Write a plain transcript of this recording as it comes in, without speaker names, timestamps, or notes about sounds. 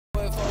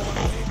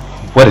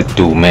What it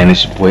do, man?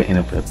 It's your boy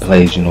NFL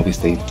Plays. You know we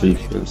stay free,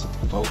 fearless,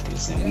 and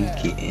focused, and we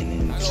getting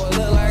into it.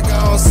 Look like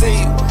I don't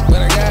see you, but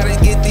I gotta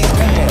get these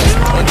bands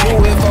and do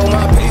it for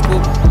my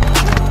people.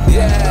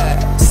 Yeah,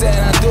 said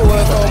I do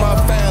it for my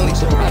family.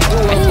 I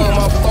do it for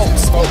my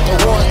folks, the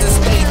ones that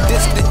stay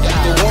distant,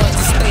 the ones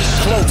that stay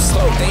close.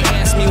 They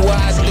ask me why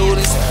I do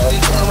this,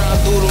 then turn around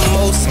do the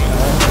most.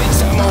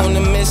 Bitch, I'm on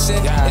the mission.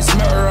 It's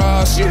murder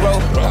all she wrote,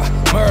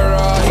 murder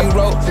all he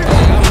wrote.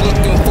 I'm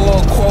looking for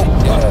a quote,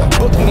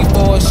 book me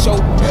for a show.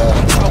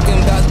 I'm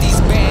talking about these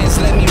bands,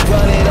 let me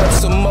run it up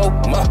some more.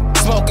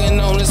 Smoking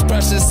on this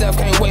precious stuff,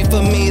 can't wait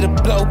for me to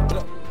blow.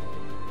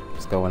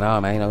 What's going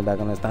on, man? You know, back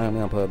on this time,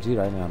 we on PUBG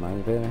right now, man.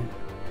 You feel me?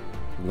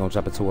 We're gonna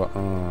jump into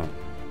a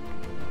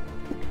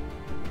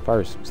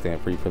first, staying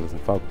free, fearless,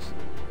 and focused.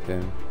 Feel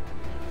me?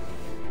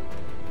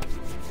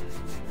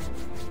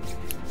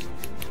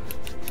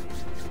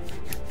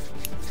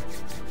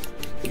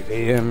 You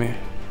feel me?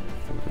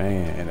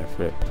 Man,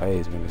 NFL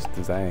Plays, man. This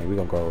design, we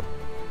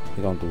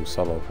gonna do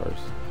solo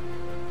first.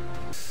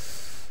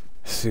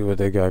 See what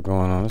they got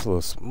going on. It's a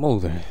little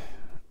smoother.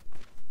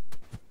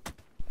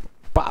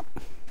 Pop.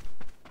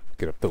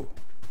 Get up through.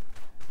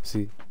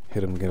 See?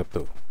 Hit him, get up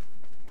through.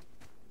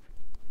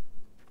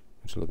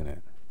 What you looking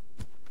at?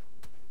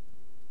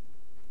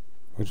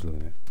 What you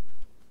looking at?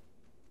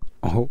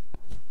 Oh.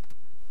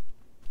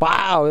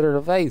 Wow, hit her in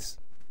the face.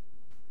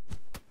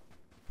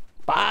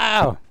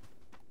 Wow.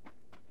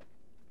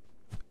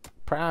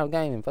 Prime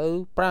gaming,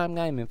 fool. Prime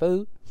gaming,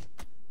 fool.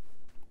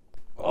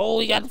 Oh,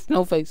 he got the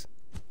snow face.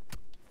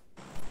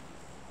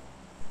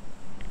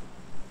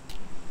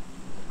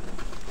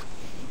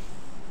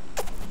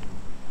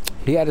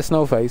 He had a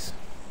snow face.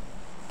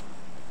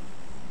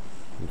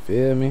 You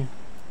feel me?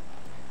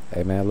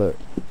 Hey man, look.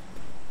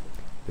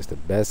 It's the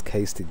best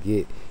case to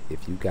get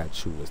if you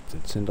got you a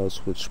Nintendo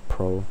Switch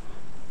Pro.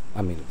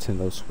 I mean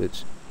Nintendo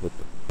Switch with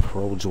the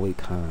Pro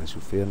Joy-Cons. You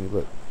feel me?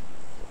 Look.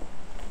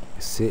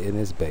 It's sitting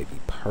this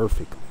baby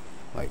perfectly.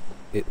 Like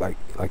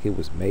it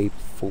was made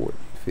for it.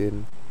 You feel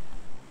me?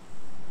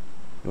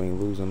 You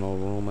ain't losing no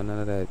room or none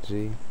of that,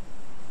 G.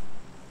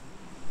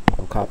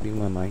 Don't copy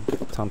one, man.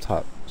 Tom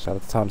Top. Shout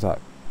out to Tom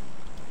Top.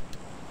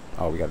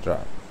 Oh, we gotta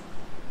drop.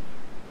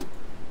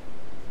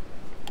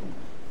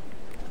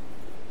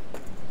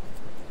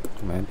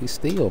 Man, be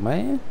still,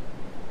 man.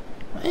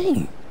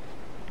 Man.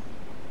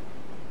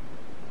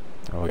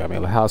 Oh, we got me a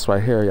little house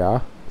right here,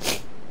 y'all.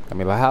 Got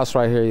me a little house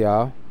right here,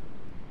 y'all.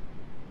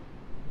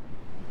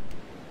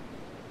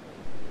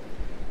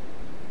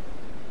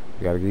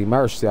 We gotta get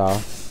immersed, y'all.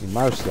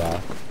 Immersed,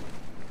 y'all.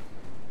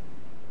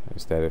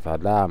 Instead, if I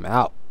die, I'm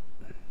out.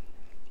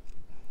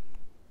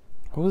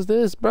 Who's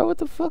this, bro? What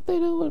the fuck they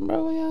doing,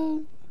 bro?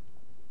 Y'all?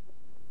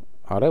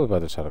 Oh, they was about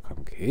to try to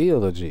come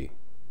kill the G.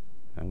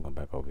 I'm going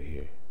back over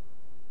here.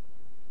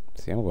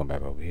 See, I'm going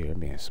back over here.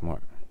 I'm being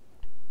smart.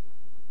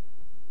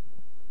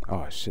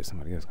 Oh, shit.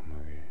 Somebody else come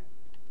over here.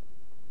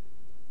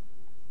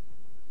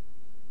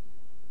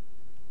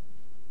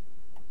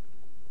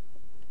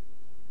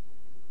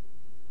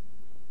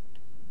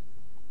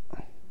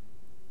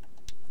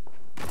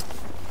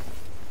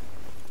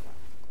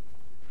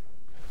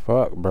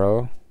 Fuck,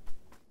 bro.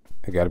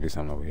 There gotta be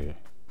something over here.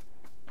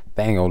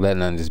 They ain't gonna let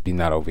nothing just be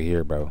not over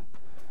here, bro.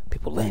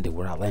 People landed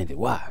where I landed.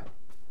 Why?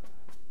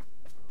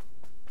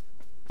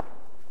 I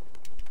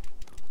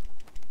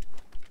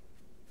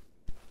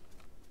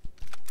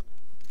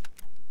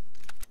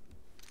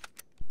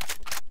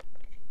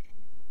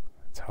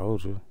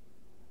told you.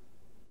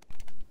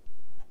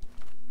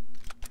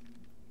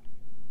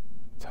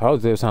 Told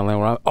you they was trying to land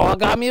where I'm. Oh, I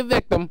got me a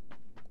victim.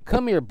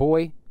 Come here,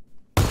 boy.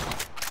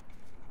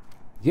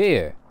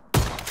 Yeah.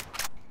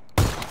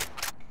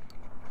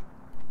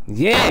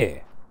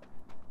 Yeah.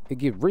 It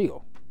get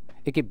real.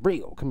 It get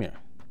real. Come here.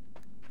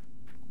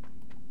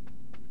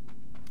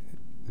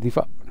 Did he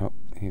fuck? No,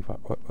 he ain't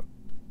fuck. What?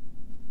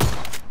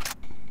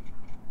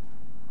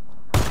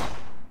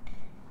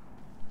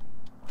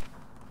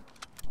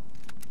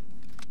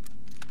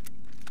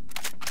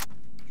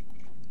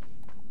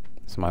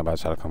 Somebody about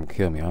to try to come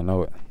kill me. I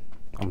know it.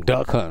 I'm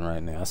duck hunting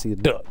right now. I see a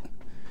duck.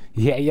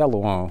 He had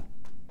yellow on.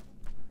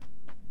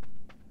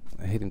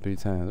 I hit him 3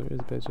 times. Where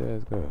does bitch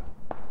ass go?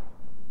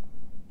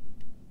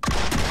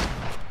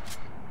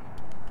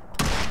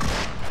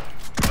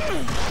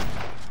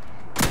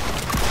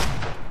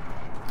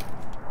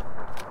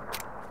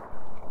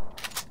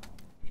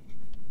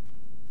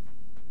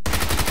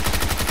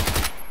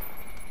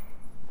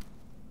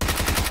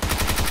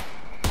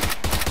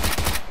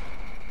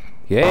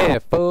 Yeah,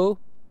 fool.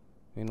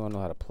 You don't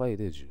know how to play,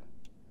 did you?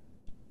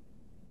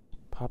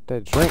 Pop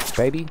that drink,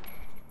 baby.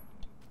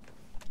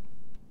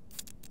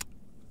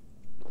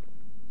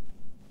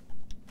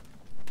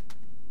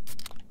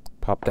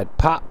 Pop that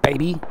pop,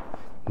 baby.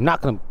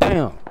 Knocking them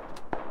down.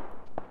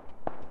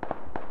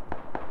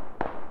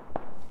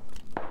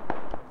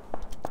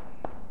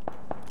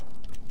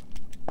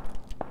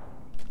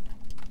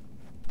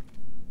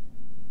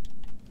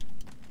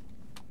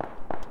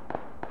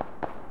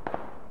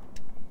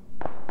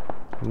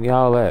 Where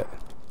y'all at?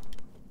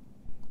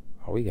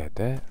 Oh, we got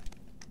that.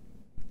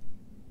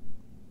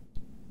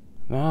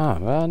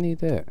 Nah, I need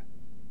that.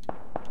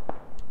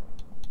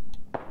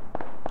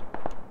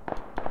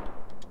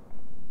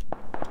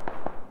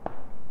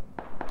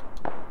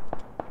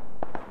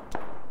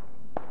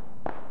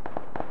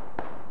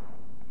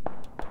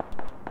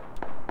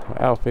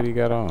 What outfit he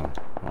got on?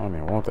 I don't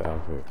even want the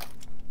outfit.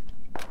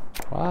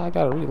 Why I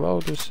gotta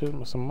reload this shit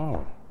with some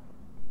more?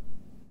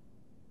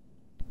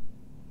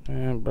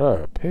 Man,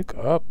 bruh, pick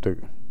up the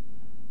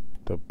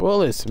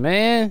bullets,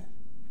 man.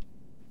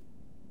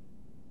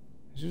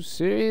 Is you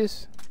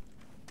serious?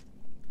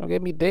 Don't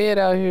get me dead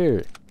out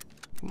here.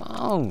 Come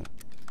on.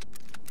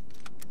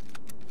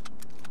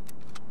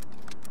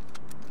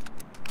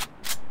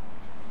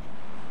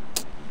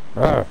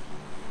 Bruh.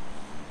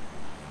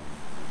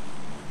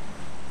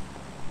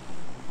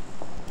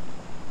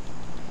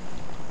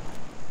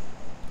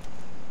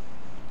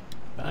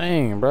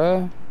 Dang,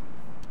 bruh.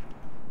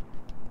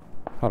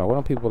 Hold on, what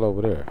are people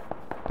over there?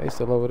 They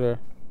still over there?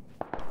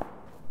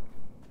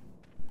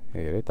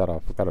 Yeah, they thought I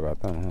forgot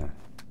about them, huh?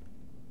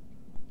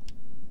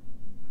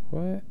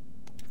 What?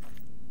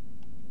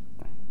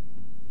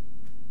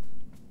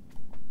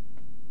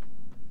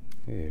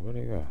 Yeah, where'd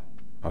they go?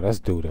 Oh, that's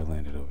dude that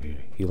landed over here.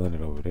 He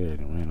landed over there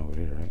and ran over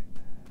there, right?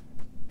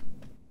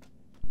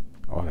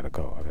 Oh, I gotta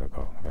go. I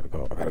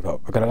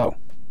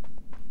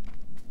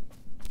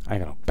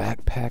ain't got no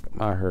backpack.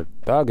 I'm out here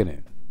thugging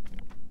it.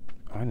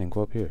 I didn't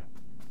go up here.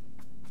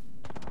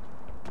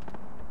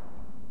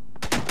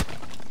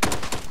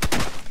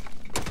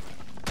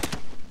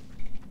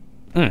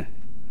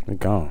 We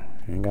gone.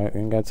 You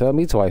ain't got to tell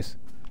me twice.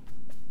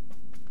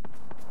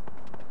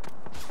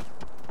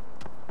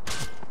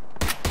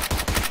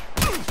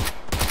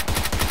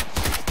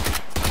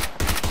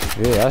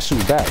 Yeah, I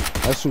shoot back.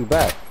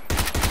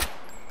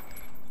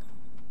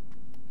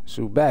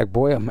 Shoot back,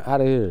 boy. I'm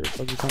out of here.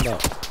 What you talking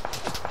about?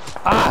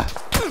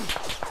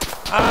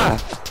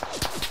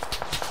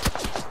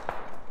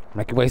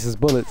 Make him waste his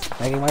bullets.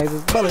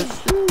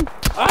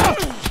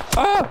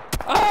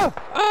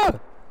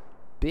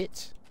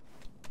 Bitch.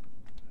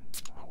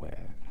 Well,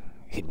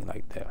 hit me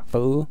like that,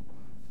 fool.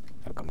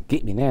 Gotta come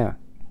get me now.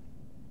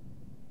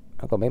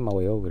 I'm gonna make my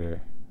way over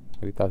there.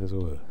 What do you thought this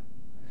was?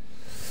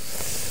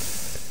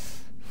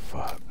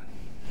 Fuck.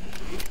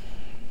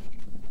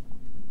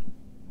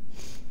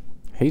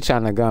 He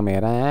trying to gun me.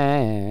 It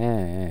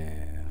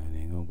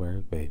ain't gonna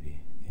work,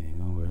 baby. Ain't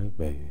gonna work,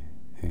 baby.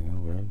 Ain't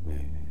gonna work,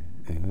 baby.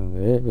 Ain't gonna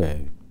work,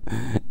 baby.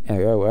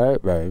 Ain't gonna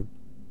work, baby.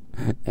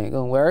 Ain't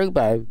gonna work,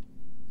 baby.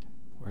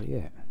 Where you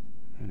at?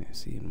 I didn't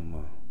see him no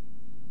more.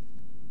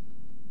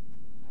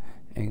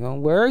 Ain't gonna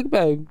work,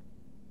 baby.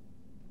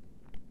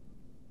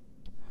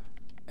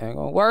 Ain't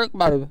gonna work,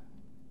 baby.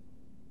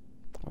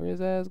 Where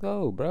his ass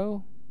go,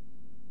 bro?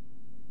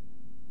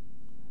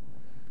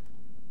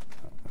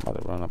 I'm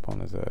about to run up on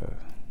his ass.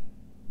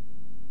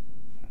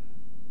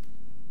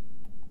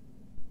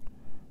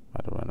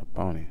 About to run up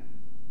on him.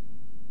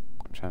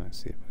 I'm trying to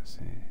see if I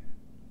see him.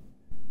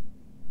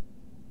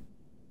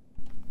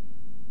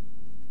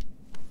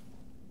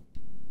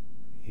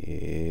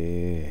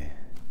 Yeah.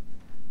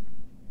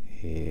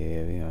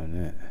 Yeah, we on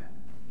that.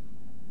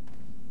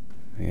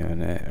 We on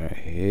that right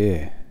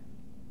here.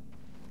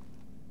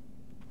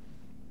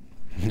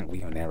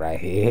 We on that right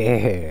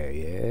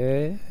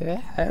here.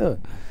 Yeah.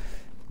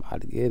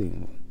 About to get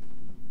him.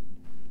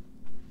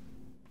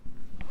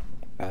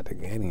 About to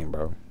get him,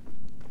 bro.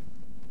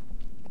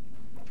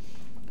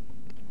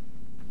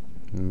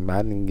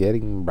 About to get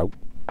him, bro.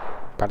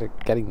 About to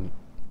get him.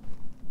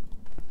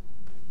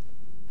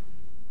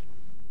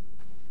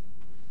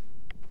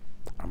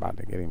 I'm about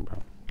to get him,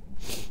 bro.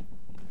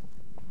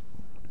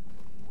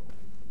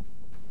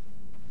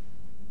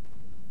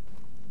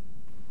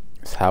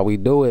 That's how we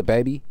do it,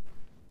 baby.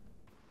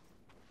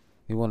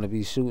 You want to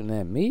be shooting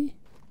at me?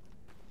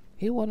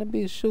 He want to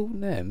be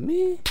shooting at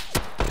me?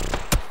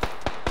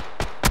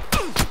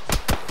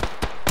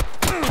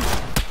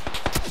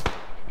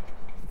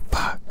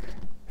 Fuck.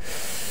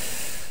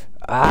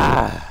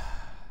 I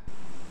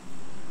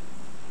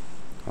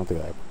don't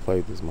think I ever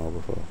played this mode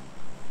before.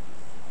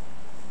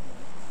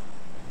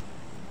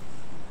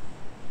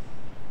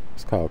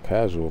 It's called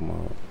casual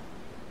mode.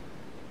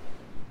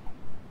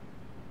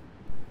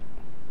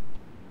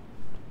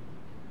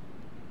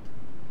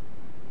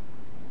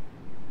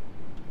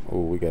 Oh,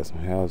 we got some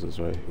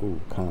houses right.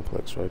 Ooh,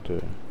 complex right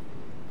there.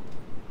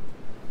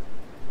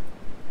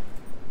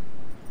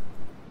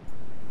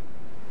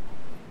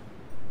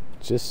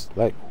 Just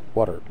like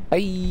water.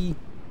 Bye.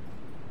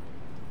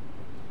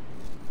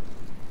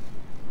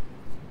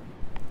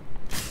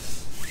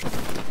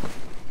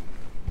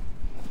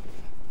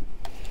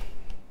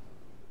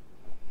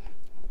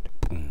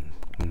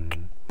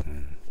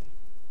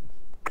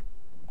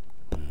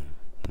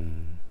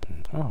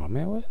 Oh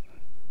man, what?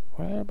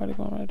 Where everybody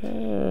going right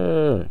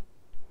there?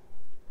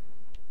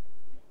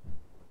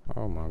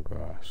 Oh my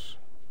gosh.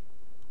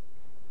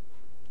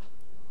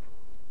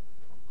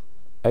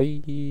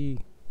 Ayy.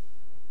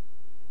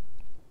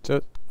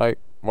 Just like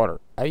water.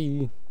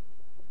 Ayy.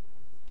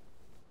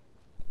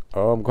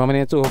 Oh, I'm coming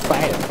into a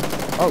fight.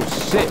 Oh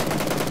shit.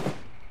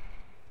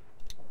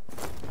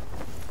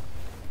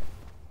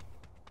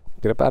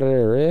 Get up out of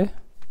there, Red.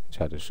 You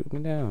tried to shoot me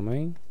down,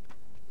 man.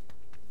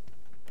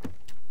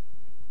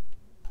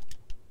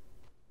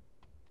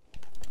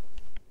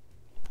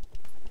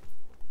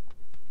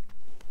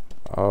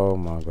 Oh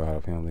my God,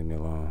 if he don't leave me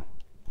alone.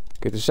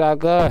 Get the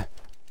shotgun.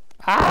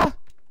 Ah!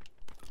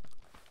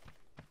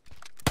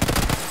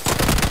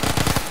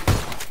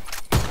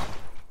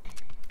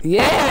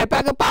 Yeah,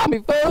 back up on me,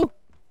 fool.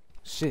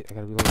 Shit, I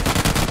gotta reload.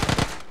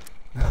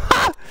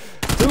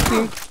 Took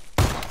him.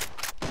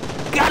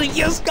 Got it,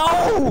 yes,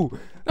 go!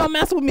 Don't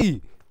mess with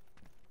me.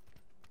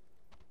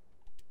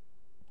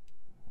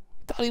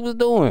 Thought he was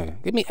doing.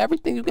 Give me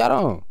everything you got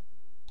on.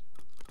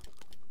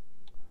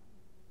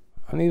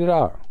 I need it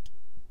all.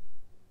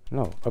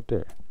 No, up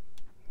there.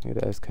 Need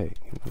the SK. Give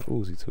me the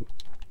Uzi too.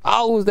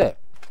 Oh, who's that?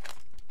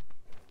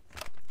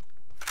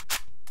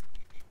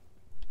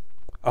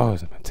 Oh,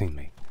 it's my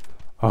teammate.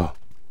 Oh,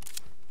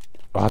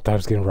 I thought I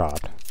was getting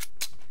robbed.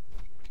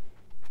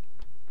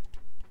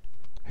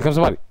 Here comes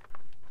somebody.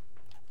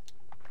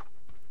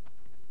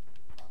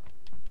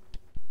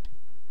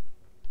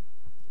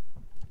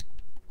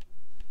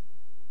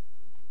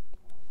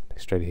 They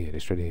straight ahead. They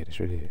straight ahead. They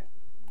straight ahead.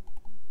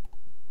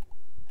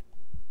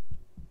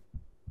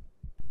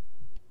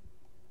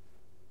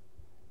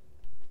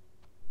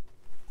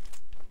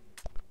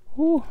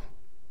 Woo.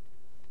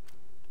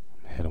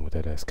 I'm hitting with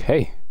that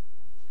SK.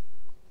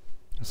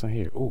 What's in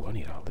here? Ooh, I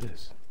need all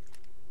this.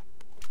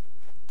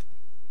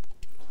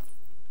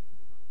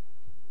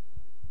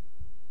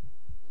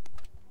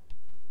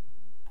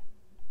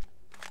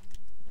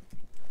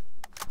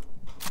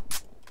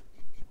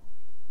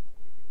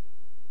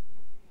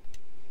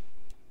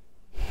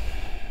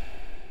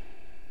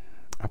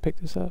 I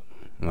picked this up?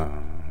 No, I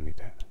don't need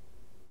that.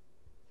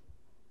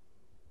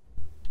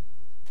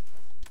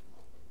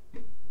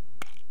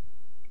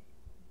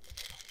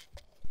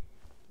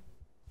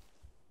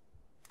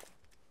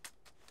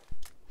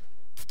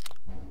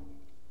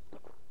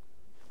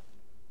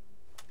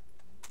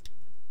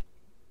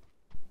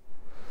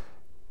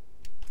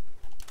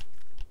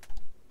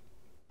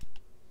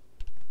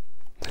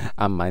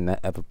 I might not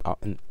ever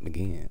out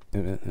again.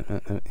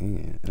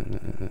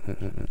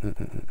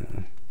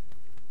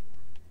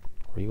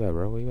 Where you at,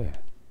 bro? Where you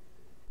at?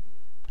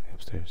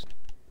 Upstairs.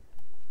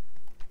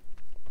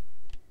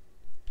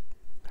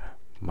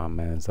 My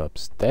man's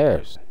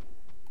upstairs.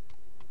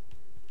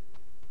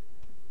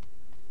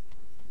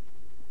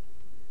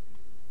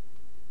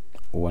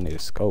 Oh, I need a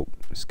scope.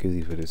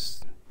 Skizzy for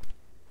this.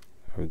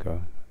 There we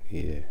go.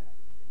 Yeah.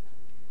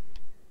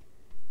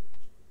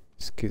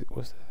 Skizzy.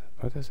 What's that?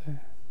 What's that say?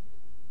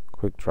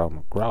 Quick draw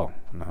McGraw.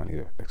 Now I need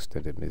an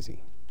extended Mizzy.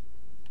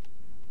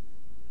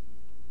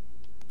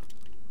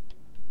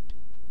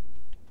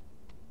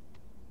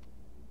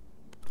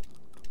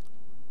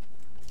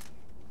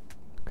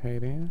 Okay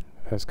then.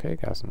 SK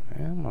got some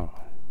ammo.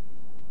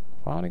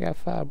 I only got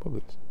 5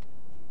 bullets.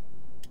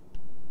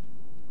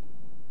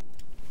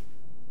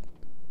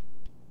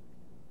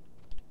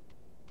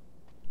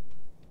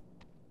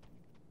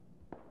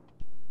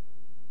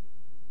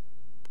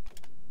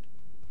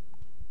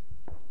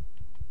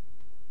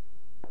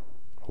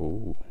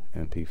 Ooh,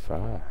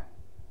 MP5.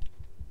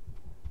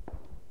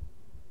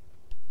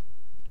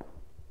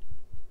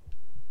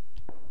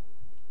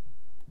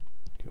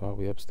 You all the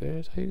way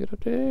upstairs? How you get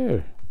up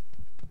there?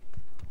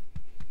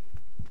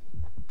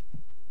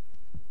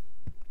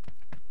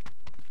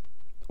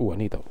 Ooh, I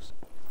need those.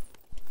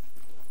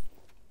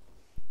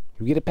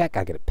 You get a pack,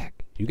 I get a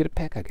pack. You get a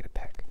pack, I get a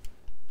pack.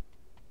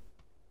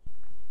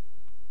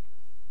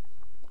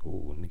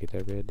 Ooh, let me get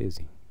that red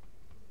dizzy.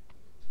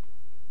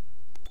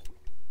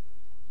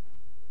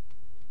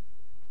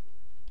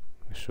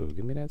 Sure,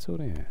 give me that too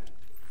then.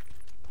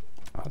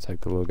 I'll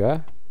take the little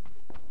guy.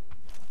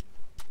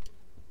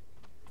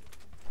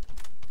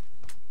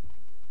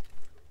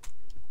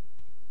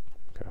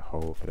 Got a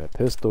hold for that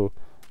pistol.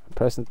 I'm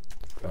pressing.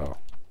 Oh,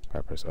 I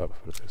press up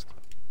for the pistol.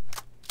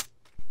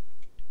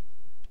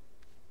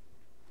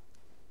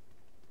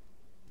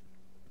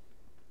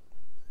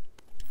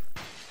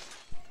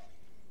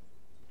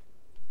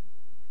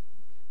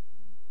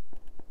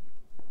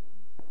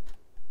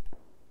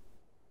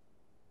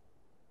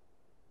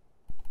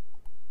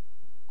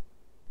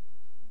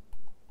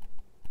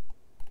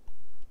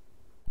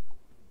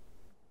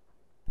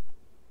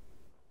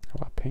 How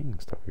about ping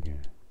stuff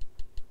again?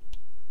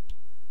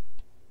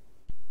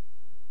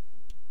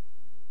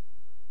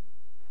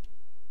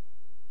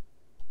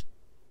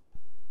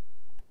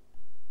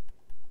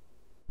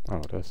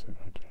 Oh, that's it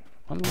right there.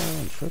 I know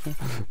I'm tripping.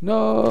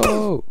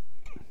 No!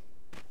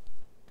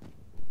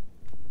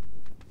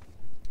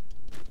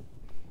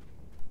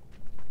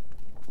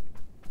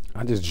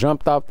 I just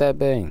jumped off that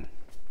bang.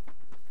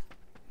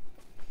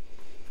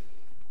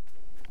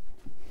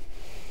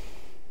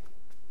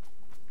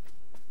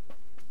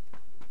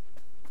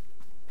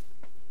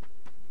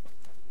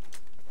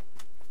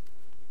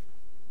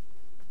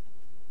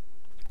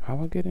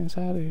 How I get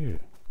inside of here?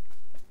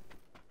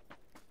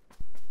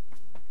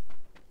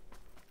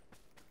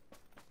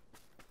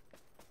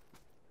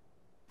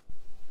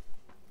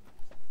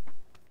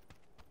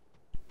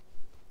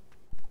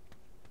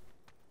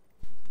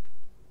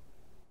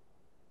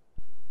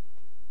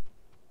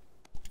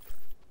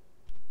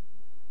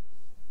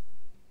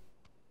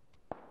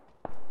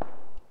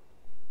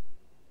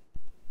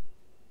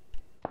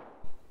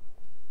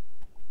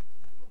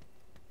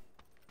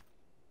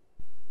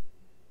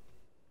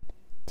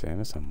 Damn,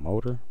 it's a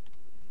motor.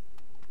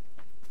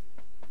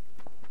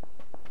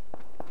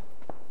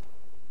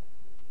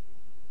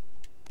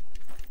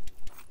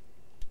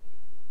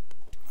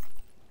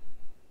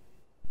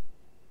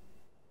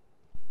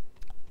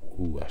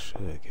 Ooh, I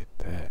should get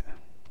that.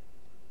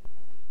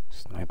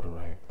 Sniper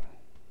rifle.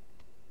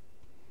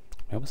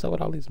 Man, what's up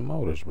with all these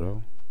motors,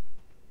 bro?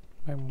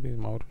 Why want these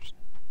motors?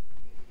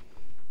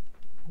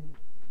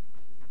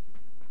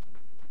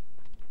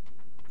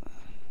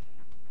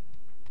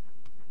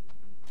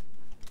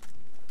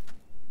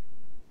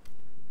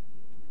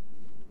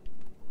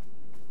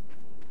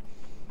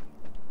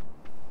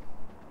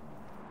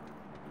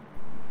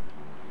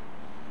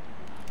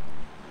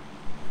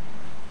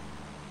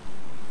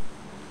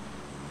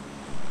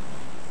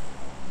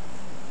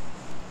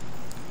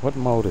 What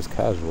mode is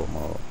casual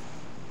mode?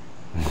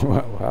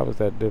 How is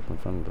that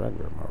different from the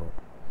regular mode?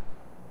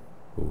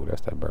 Ooh,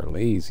 that's that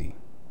Burleasy.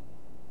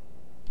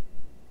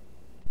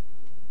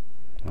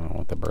 I don't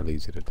want the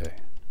Burleasy today.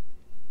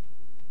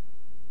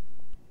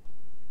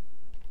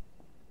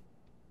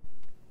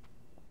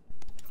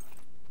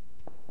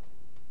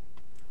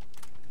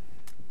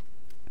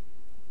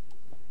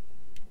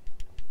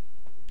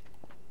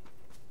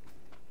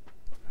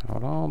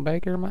 Hold on,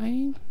 Baker,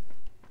 man.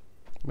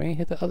 We ain't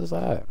hit the other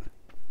side.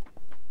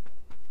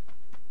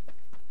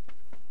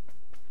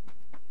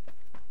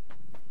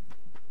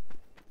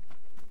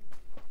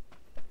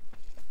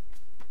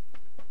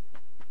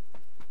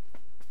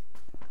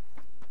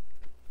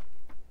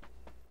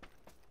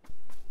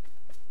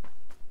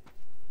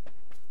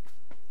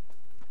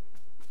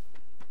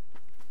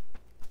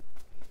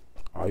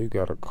 Oh, you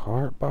got a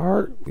cart,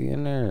 Bart? We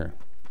in there.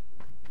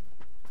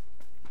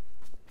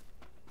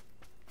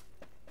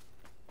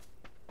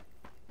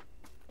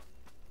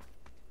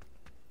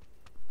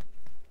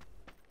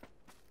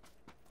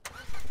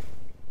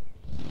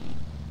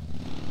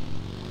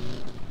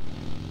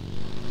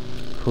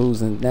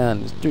 Cruising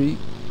down the street.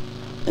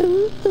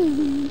 Ooh,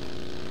 ooh.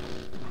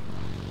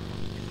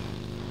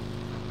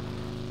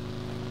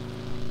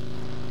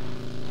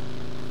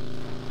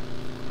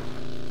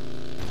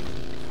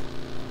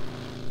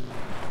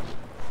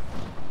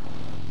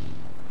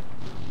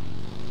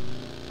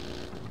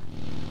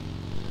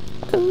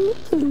 Ooh,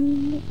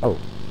 ooh. Oh,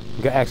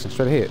 you got action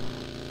straight ahead.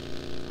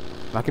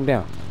 Knock him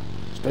down.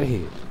 Straight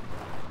ahead.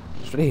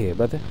 Straight ahead,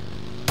 brother.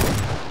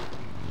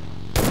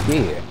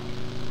 Yeah.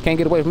 Can't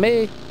get away from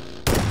me.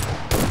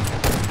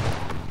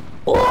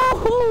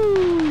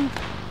 Woohoo!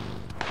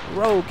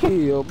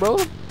 Roadkill, bro.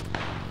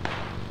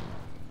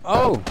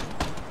 Oh.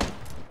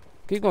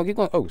 Keep going, keep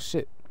going. Oh,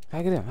 shit.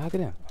 How get in? How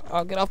get in?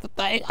 Oh, get off the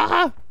thing.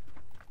 Ah!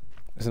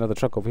 There's another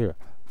truck over here.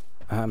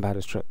 I'm by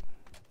this truck.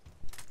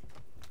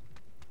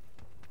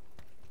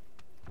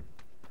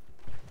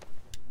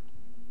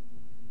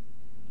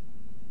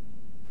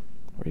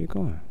 Where are you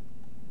going?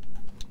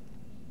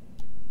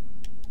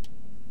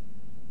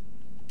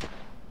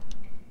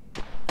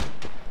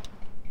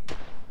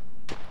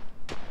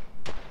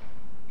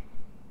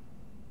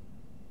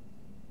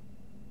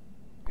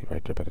 He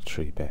right there by the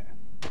tree, bet.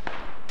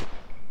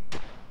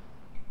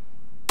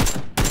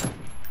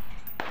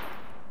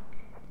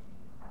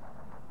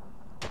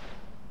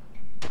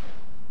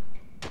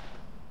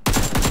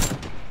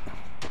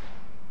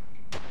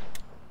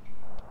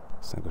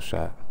 Single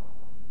shot.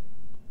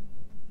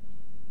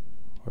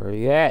 Where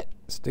you at?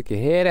 Stick your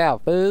head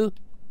out, fool.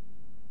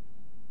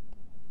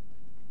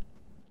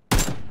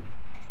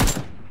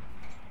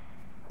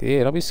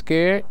 Yeah, don't be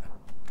scared.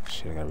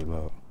 Shit, I gotta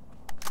reload.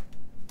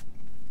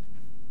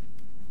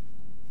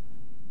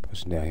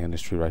 Pushing down here on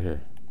this tree right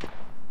here.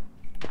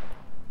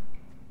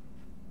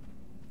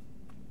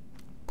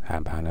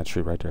 Hiding behind that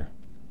tree right there.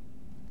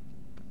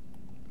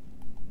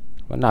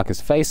 I'm gonna knock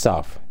his face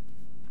off.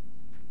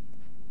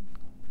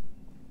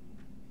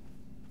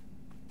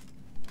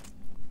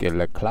 Get a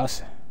little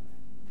closer.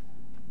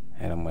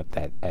 Hit him with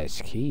that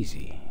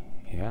Ashkeezy.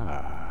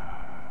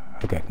 Yeah.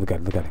 Look at him, look at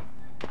him, look at him.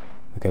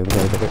 Look at him, look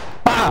at him, look at him.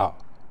 Pow!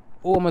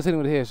 Oh, I'm gonna hit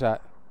him with a headshot.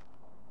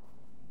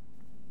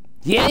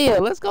 Yeah,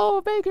 let's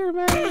go, Baker,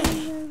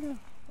 man.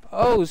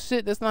 Oh,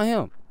 shit, that's not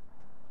him.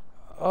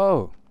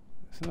 Oh,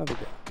 that's another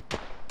guy.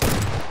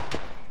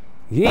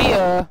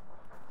 Yeah.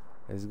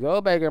 Let's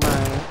go, Baker,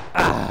 man.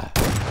 Ah.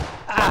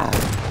 Ah.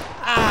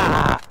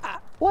 Ah.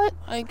 Ah. What?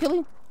 I ain't kill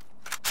him.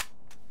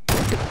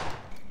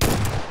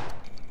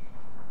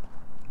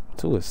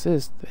 2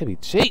 assists, they be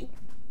cheap.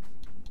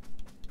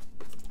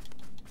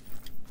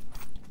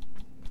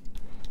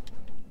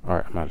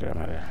 Alright, I'm out there, I'm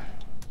out there.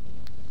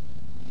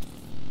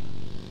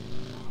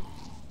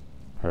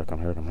 Here I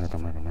come, here I come, here I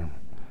come, here I come, here I come.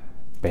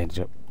 Bandage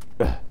up.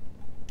 There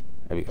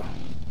we go.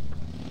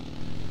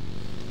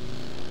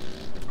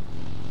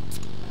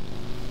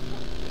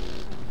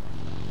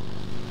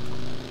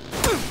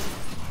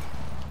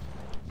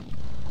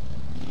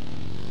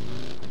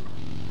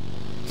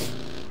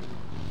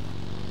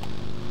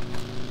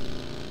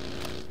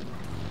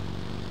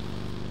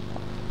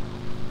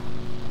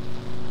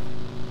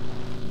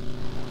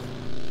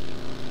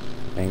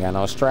 Ain't got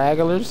no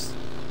stragglers.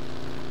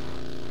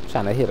 I'm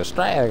trying to hit a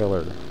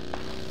straggler.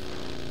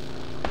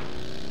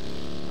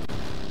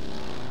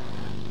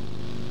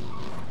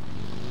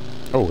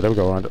 Oh, there we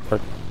go.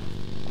 Right.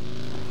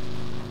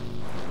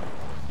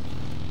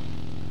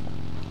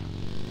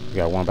 We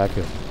got one back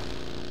here.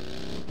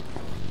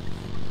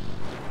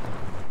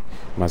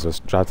 Might as well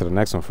drive to the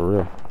next one for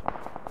real.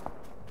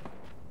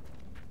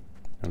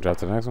 And drive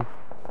to the next one.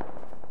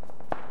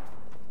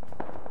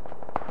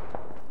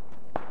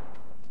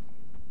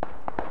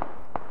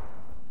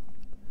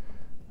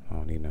 I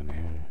don't need nothing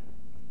here.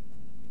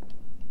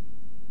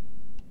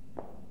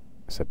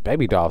 It's a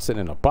baby doll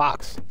sitting in a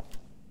box.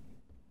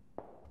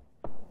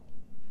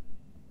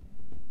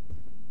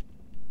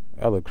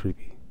 That look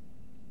creepy.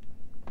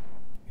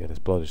 Yeah, let's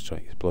blow this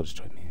joint. Let's blow this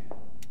joint, man.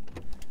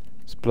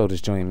 Let's blow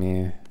this joint,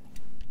 man.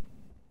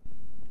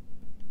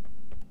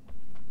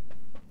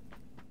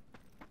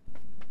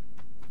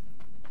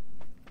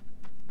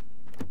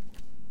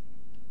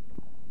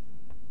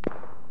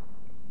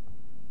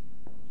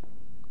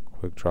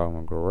 Quick draw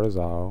on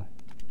Grizzle.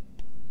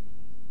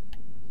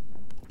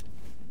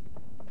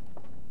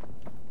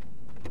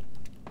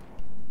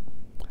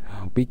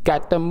 We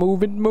got to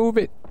move it, move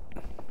it.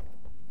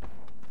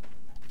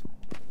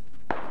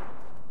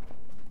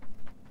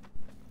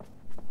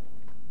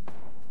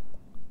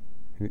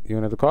 You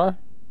in the car?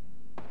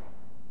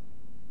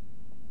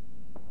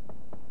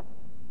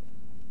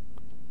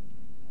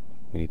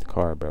 We need the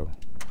car, bro.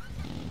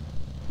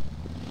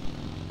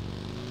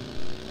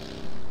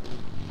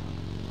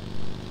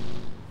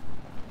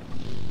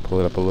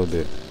 Pull it up a little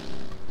bit.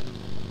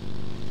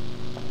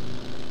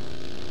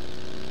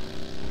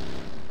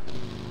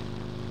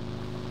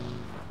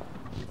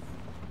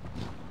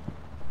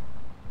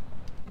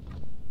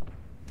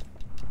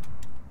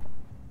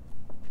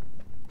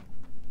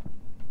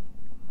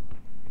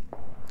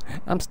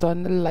 I'm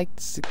starting the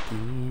lights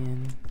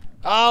again.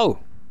 Oh!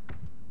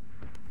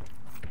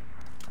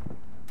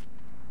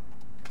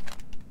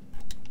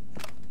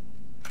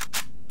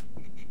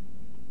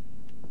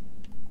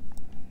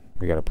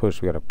 We gotta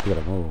push, we gotta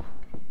move.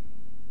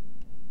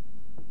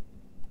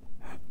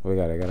 We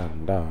gotta get out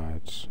and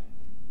dodge.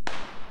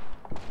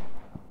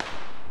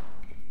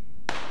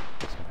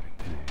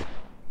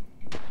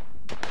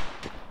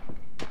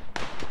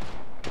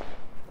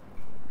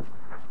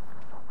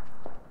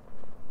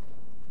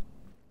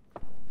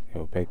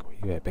 Yo, Bake, where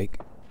you at, Bake?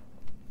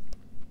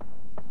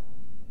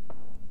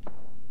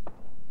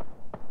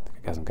 I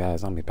got some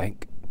guys on me,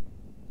 Bank.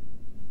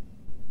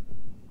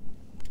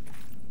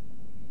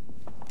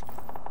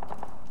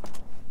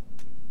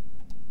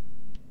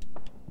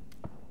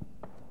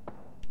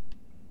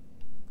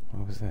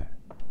 What was that?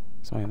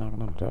 Somebody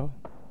knocking on the door?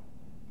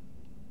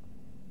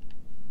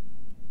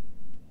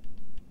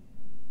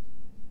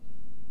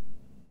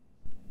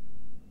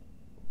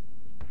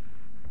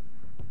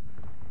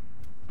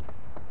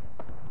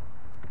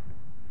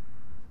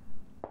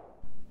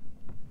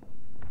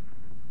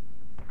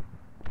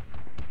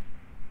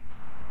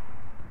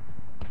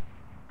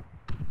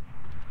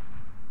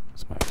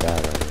 It's my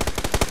dad right here.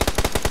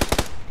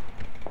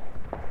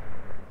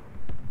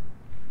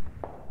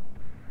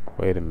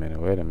 Wait a minute,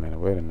 wait a minute,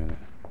 wait a minute.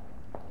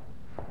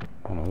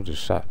 I don't know who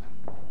just shot.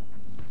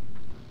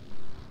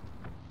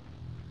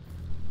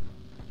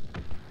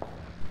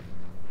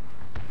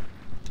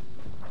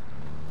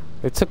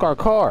 They took our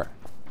car.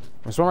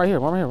 There's one right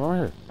here, one right here, one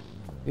right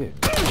here. Yeah.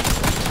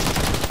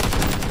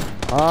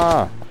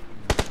 Ah.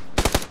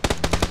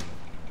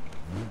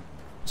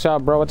 Watch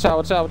out, bro. Watch out,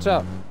 watch out, watch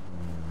out.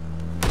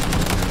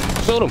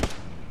 Shoot him.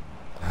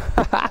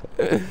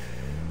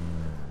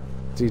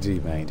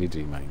 GG, man.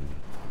 GG, man.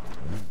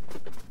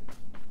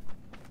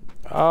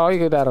 Oh, you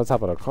get that on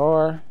top of the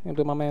car. You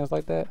do my mans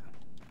like that?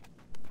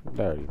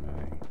 Dirty,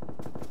 man.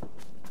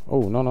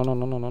 Oh, no, no, no,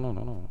 no, no, no, no,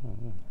 no, no.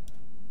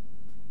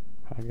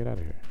 How do I get out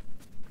of here?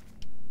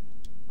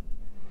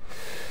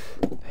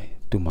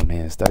 Do my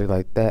man study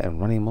like that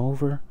and run him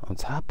over on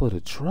top of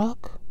the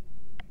truck?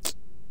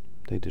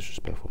 They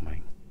disrespectful,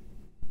 man.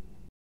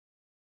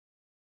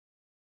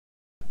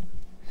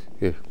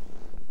 Here.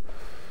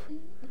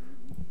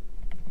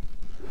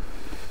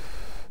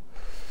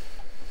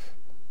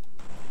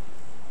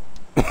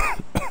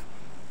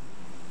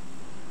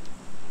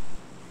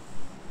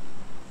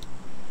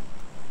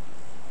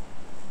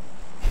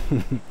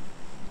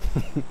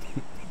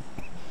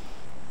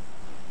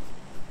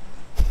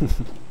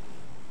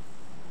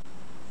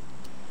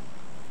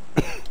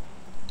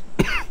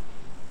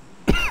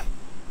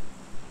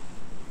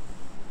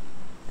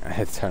 I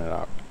had to turn it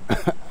off.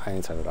 I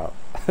didn't turn it off.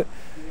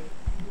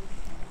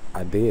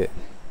 I did.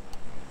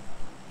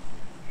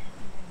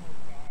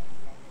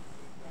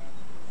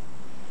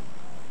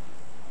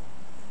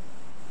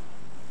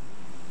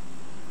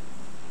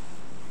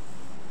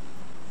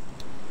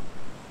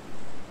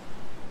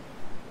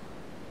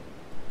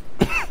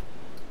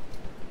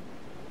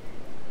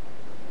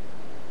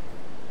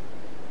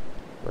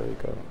 Where you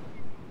go?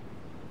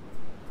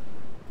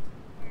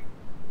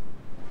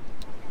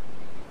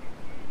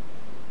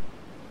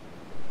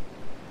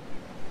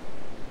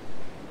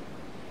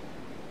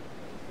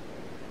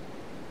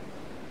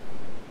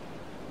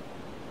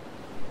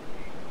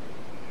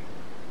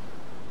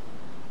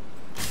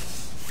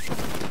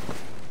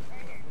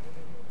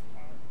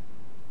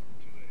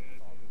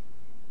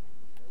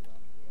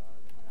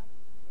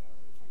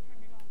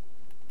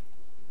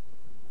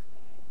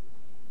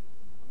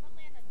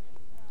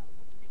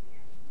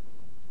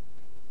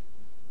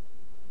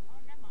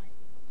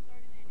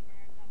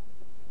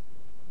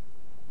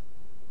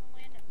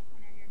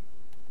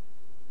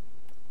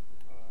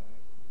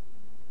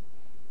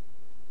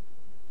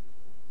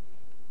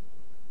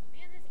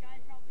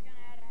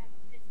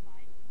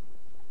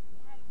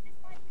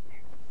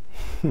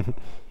 You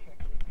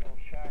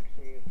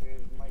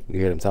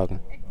hear them talking?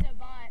 It's a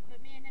bot,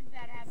 but me and him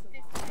gotta have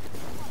fist fight.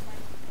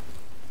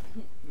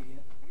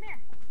 Come here.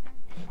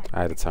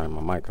 I had to turn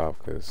my mic off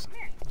because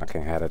I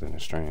can't have that in the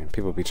stream.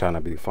 People be trying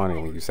to be funny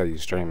when you say you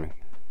streaming.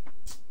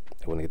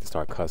 They will need to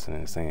start cussing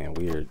and saying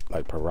weird,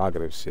 like,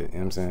 prerogative shit. You know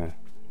what I'm saying?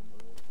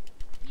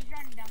 He's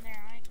running down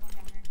there. I ain't going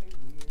down there.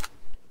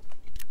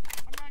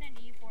 I'm running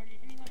to you, Ford. Is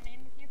anyone man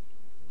with you?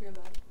 Hear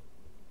that?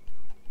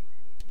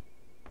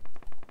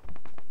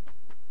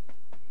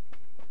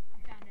 I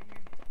found it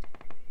here.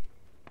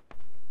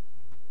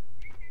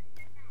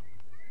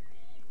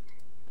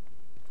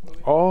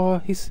 Oh,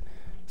 he's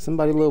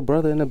somebody little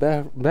brother in the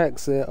back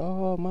said,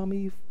 "Oh,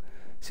 mommy."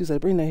 She was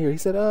like, "Bring that here." He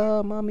said,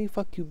 mommy,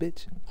 fuck you,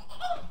 bitch."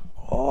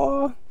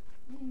 Oh.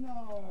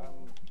 No.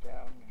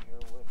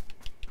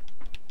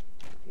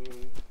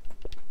 Dude,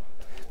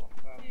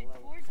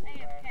 Ford's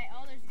AFK.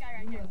 Oh, there's a guy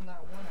right You there. must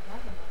not want to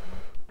have him.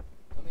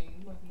 I mean,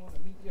 you must want to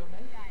meet your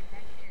mate. Guy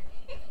right here.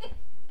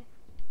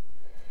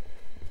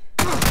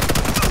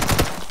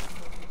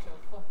 Get your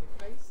fucking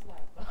face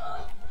slapped.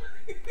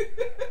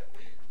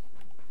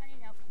 I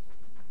need help.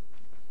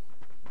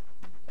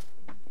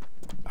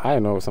 I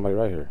didn't know it was somebody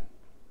right here.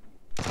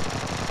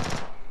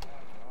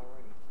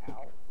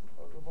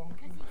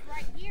 Because he's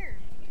right here.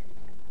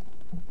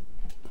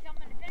 He's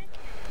coming to finish me.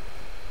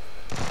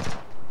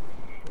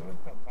 No,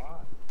 it's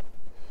not.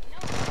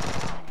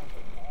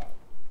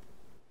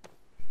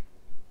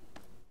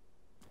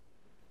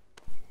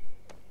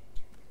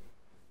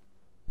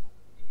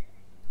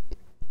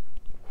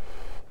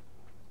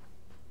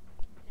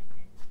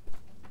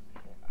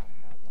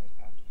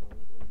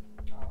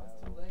 Oh, it's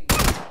too late.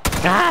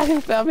 Ah, he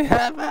felt me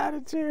out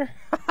of the chair.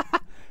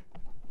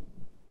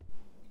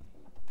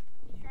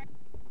 He's right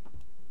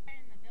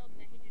in the building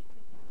that he just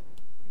took him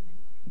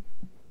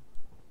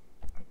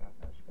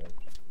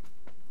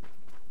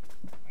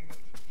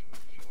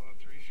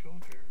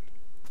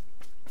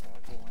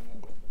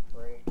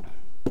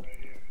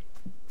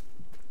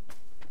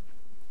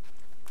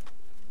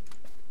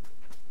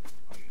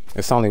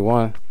It's only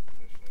one.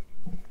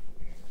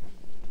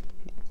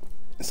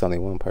 It's only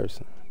one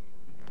person.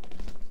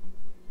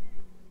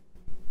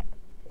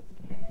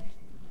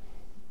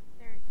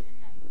 They're in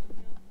that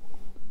building.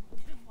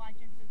 Just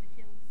watching for the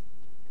kills.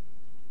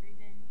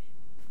 Revenge.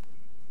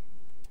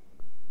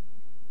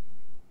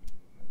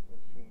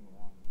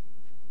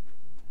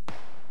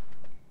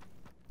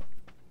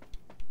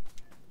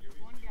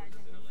 One guy's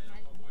over there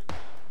sniping.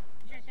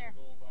 He's right there.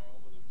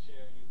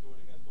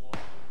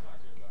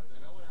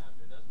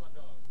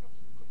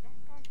 Don't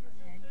go into his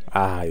head.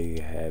 Ah, he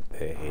had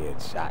the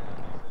headshot. No,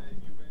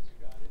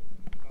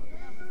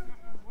 it's not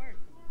gonna work.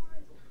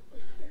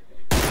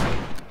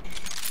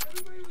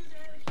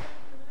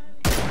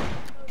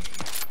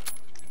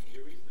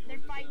 They're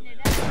fighting it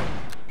out.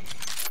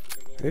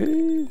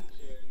 Eh.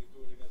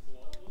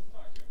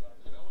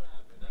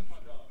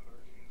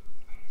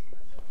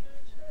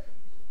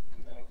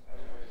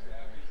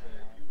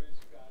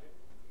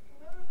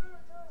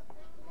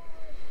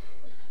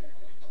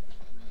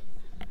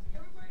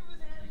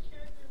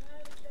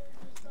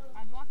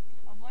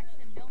 I've watched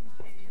them building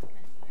studios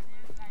because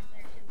there's guys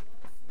there too.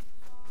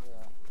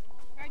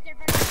 Right there,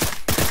 right there.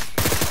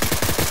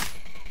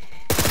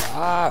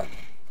 Ah.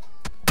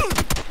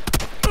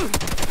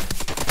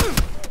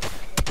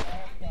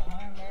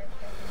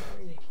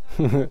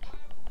 Help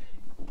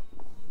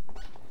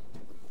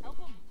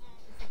him.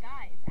 It's a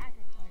guy. It's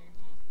active player.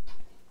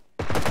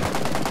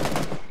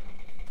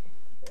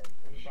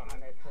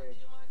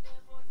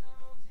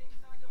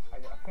 I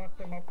fucked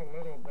him up a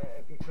little bit.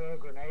 If you throw a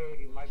grenade,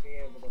 you might be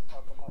able to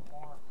fuck him up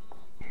more.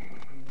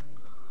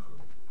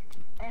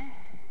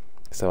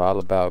 It's all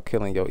about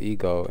killing your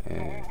ego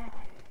and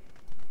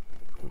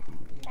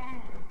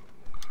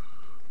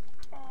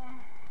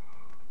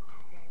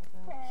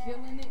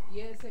Killing it?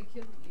 Yeah, it say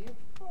kill it.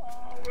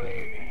 Yeah.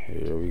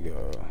 here we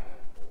go.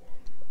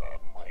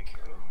 My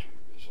character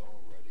is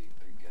already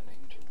beginning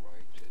to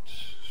write its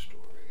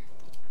story.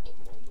 The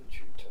moment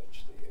you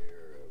touch the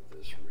air of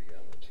this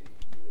reality,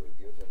 you are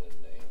given a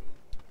name.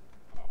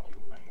 You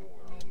are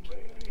born into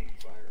an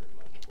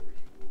environment where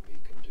you will be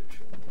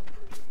conditioned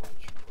pretty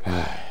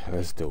much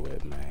Let's do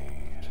it,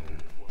 man.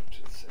 what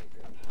to think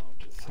and how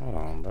to think. Hold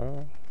on,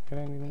 bro. It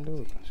ain't even do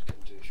it. These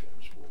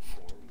conditions will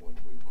form what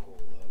we call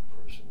a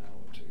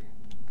personality.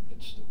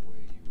 It's the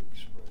way you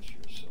express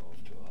yourself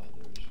to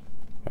others.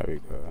 There we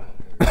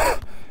go.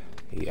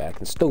 He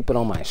acting stupid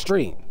on my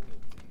stream.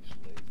 These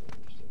labels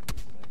that we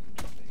claim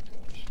to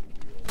make us who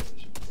we are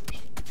as a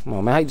person. Come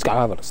on, man. He just got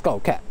out of the skull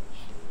cap.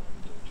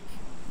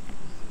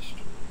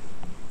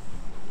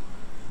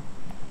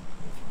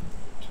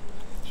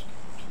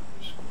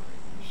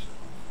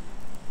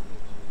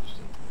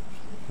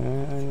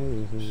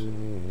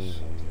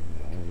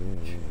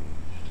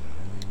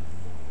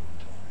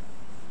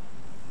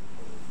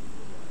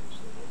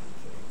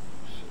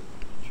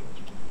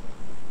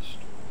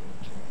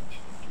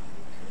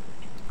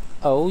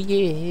 Oh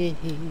yeah,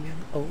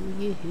 oh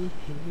yeah.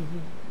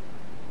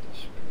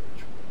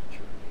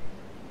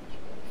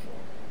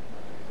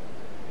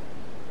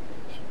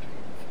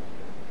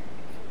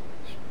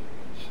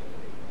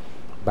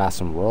 by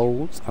some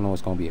roads. I know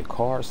it's gonna be a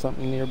car or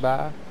something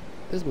nearby.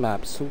 This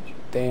map's so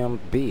damn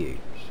big.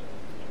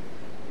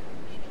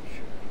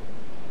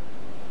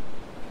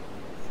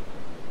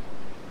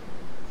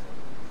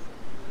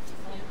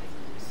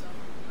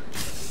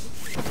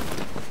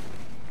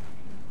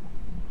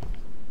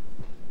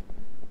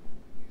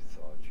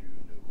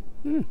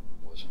 Hmm.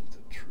 Wasn't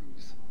the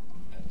truth,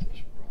 and this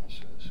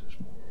process is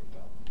more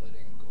about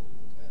letting go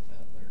and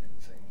not learning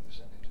things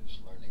than it is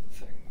learning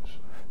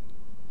things.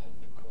 And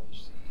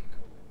because the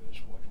ego is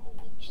what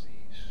holds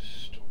these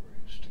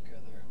stories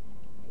together,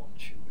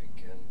 once you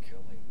begin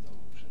killing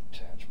those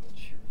attachments,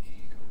 your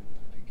ego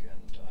will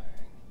begin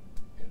dying.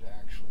 It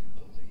actually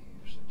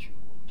believes that you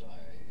will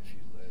die if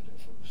you let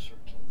it of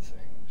certain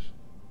things.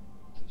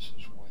 This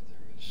is why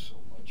there is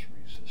so much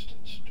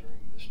resistance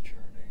during this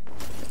journey.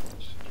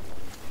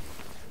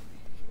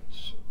 It's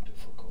so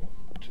difficult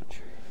to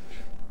change.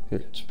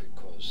 It's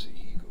because the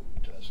ego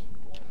doesn't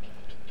want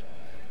to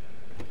die.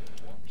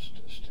 It wants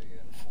to stay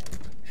in full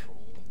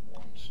control. It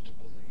wants to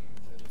believe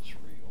that it's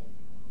real.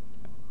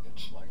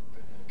 It's like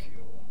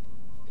Pinocchio.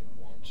 It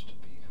wants to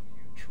be who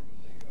you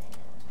truly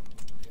are.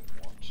 It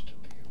wants to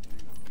be a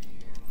real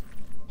being.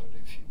 But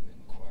if you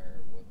inquire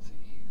what the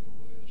ego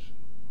is,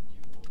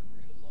 you will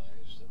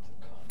realize that the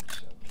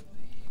concept of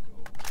the ego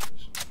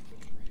isn't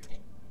even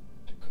real.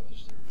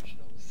 Because there is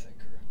no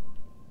thinker.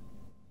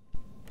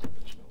 There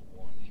is no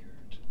one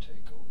here to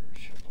take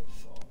ownership of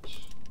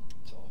thoughts.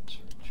 Thoughts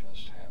are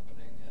just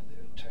happening, and the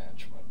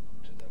attachment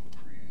to them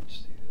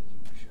creates the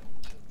illusion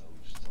that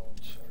those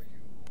thoughts are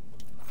you,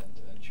 and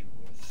that you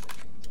are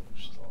thinking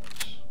those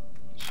thoughts.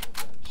 So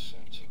that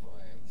sense of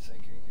I am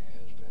thinking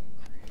has been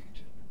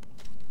created.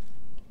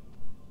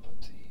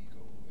 But the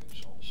ego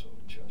is also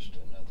just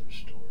another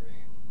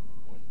story.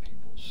 When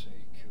people say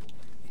kill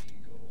your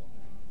ego,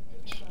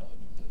 it's not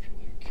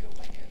literally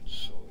killing it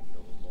so it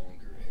no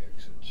longer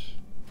exits.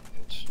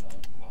 It's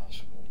not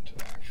possible to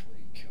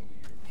actually kill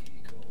your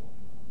ego.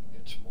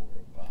 It's more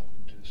about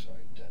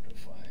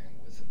disidentifying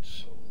with it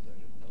so that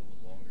it no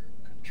longer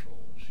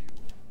controls you.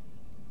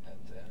 And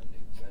then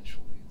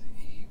eventually the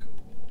ego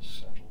will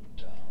settle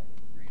down,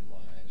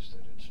 realize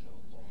that it's no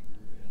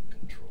longer in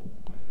control.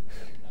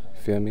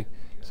 Feel me?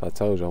 So I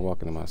told you I'm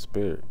walking in my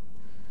spirit.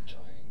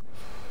 Dying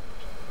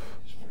before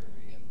is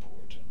very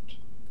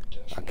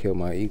important. I killed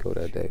my ego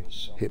that day.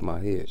 Hit my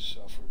head.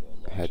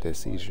 I had that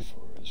seizure.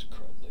 Or is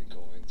currently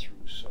going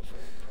through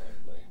suffering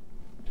currently,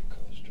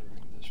 because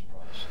during this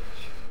process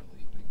you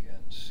really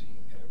begin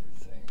seeing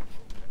everything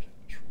for what it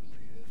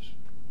truly is.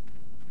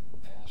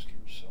 Ask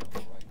yourself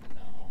right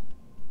now,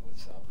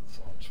 without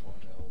thoughts,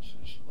 what else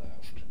is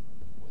left?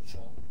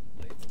 Without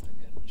labeling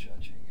and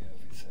judging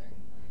everything,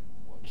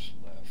 what's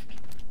left?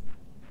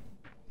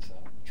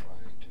 Without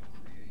trying to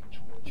create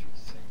what you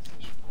think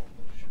this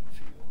moment should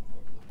feel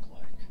or look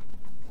like,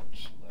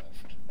 what's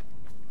left?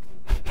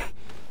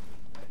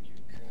 And you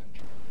can't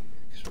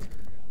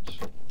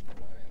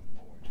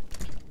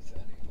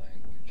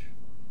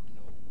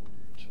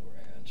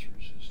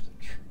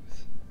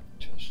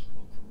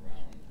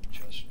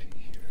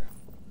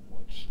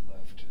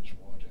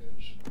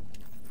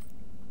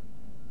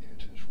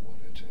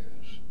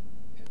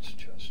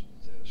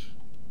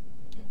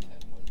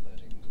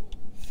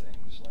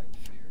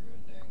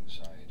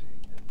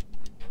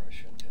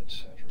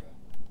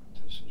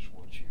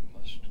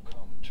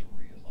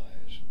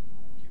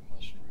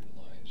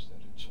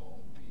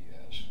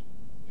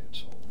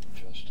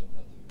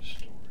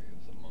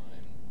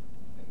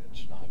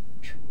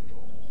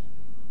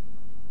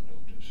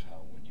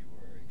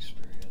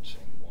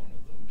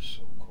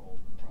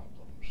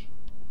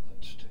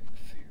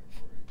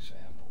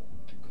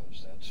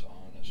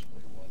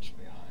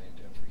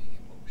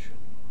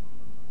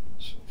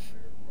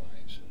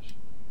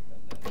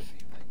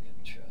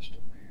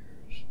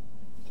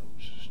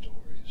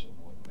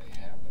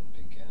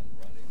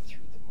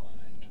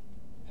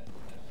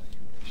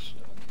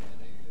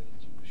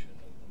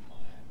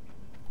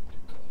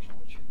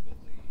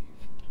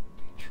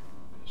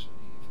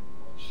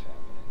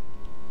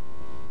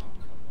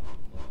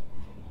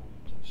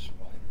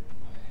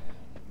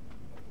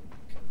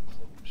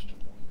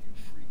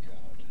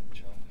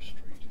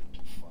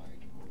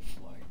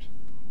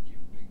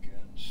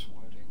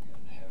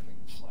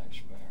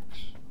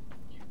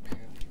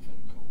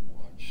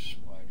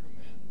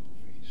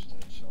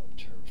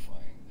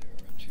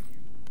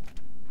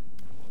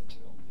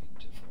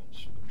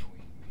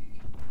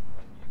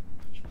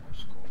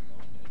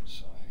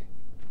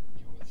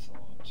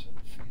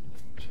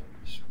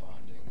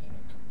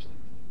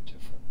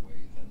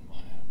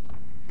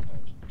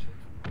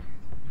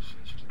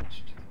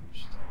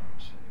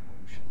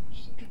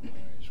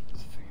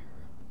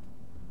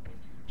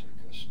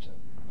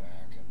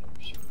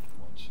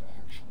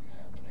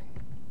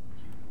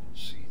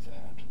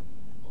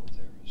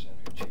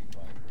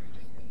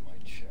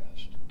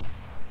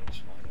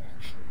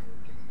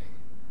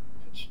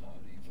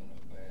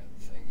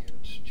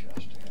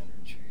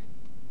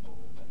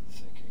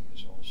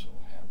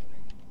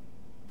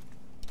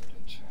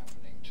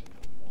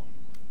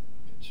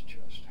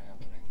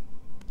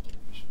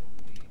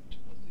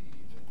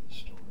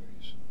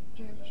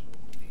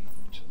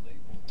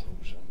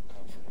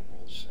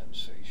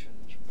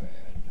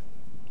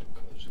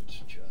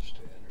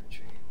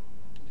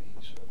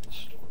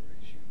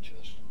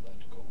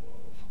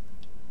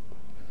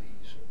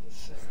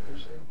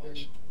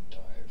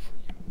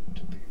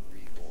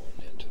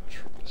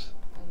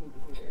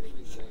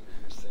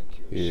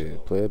Yeah,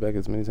 play it back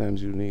as many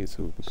times as you need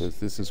to, because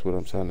this is what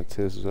I'm trying to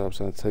tell. This is what I was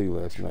trying to tell you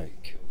last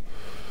night.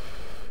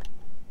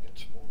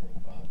 It's more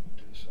about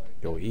deciding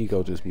Your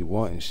ego just be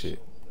wanting shit.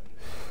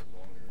 no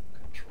longer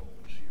controls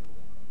you.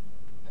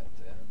 And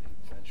then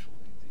eventually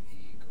the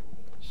ego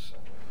will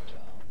settle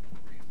down,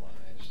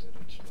 realize that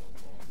it's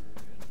no longer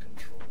in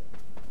control.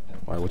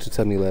 Alright, what you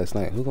tell me last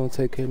night? Who gonna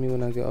take care of me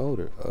when I get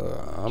older?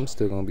 I'm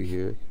still gonna be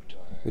here.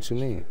 What you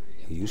mean?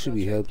 You should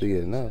be healthy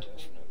enough.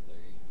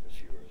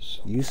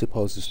 You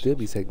supposed to still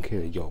be taking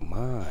care of your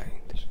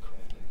mind.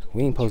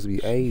 We ain't supposed to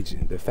be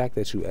aging. The fact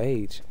that you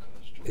age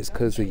is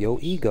because of your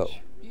ego.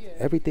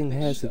 Everything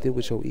has to do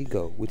with your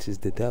ego, which is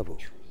the devil,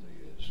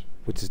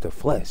 which is the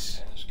flesh.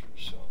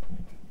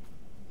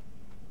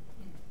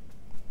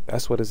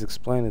 That's what it's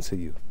explaining to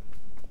you.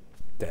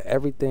 That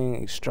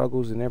everything,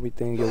 struggles and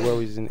everything, your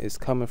worries is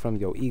coming from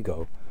your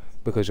ego,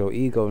 because your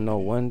ego know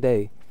one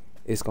day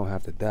it's gonna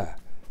have to die.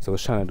 So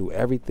it's trying to do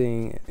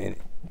everything and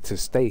to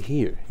stay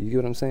here. You get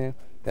what I'm saying?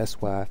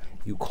 That's why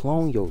you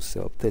clone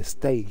yourself to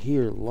stay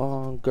here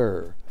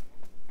longer.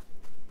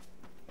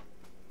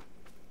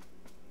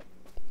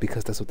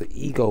 Because that's what the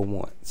ego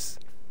wants.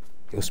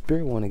 Your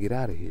spirit want to get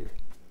out of here.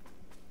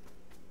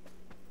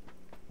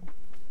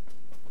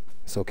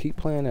 So keep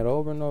playing that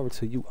over and over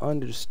till you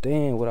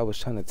understand what I was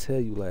trying to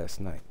tell you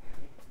last night.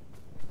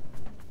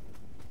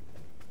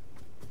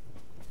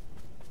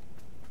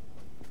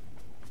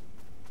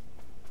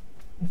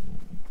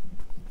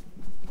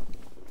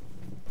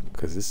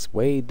 Because it's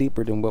way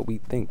deeper than what we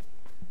think.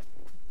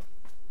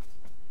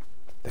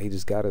 They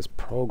just got us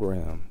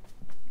programmed.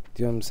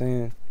 Do you know what I'm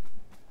saying?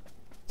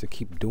 To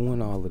keep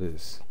doing all of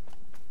this.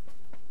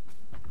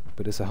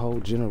 But it's a whole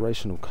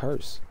generational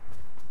curse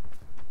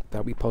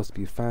that we supposed to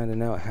be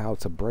finding out how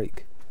to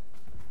break.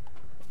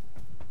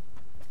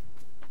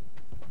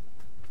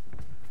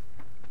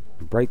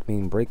 Break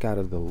mean break out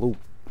of the loop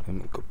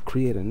and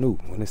create a new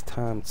when it's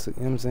time to, you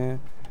know what I'm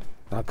saying?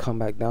 Not come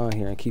back down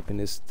here and keeping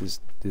this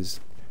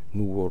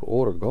New World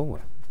Order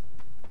going.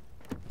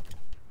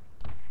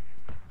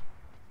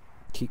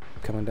 Keep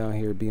coming down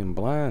here being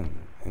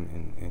blind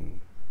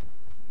and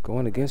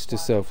going against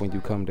yourself when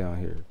you come down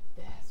here.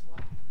 That's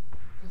why.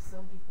 Because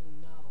some people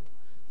know.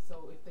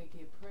 So if they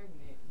get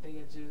pregnant, they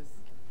are just,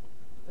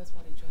 that's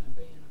why they're trying to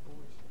ban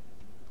abortion.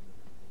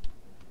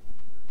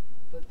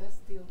 But that's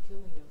still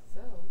killing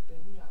yourself, and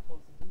you're not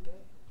supposed to do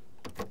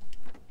that.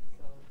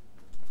 So.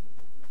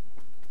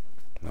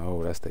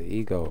 No, that's the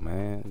ego,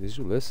 man. Is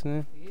you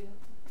listening? Yeah.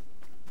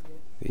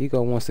 The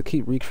ego wants to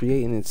keep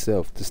recreating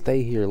itself, to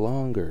stay here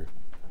longer,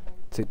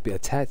 to be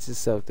attached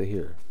itself to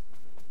here.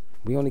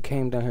 We only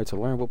came down here to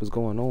learn what was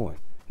going on,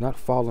 not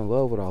fall in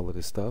love with all of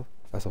this stuff.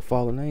 That's a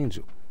fallen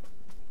angel.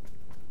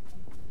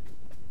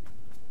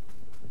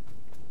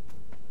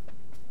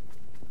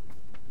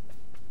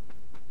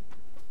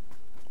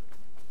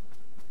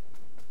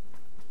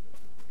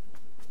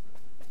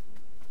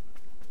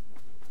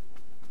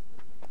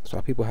 That's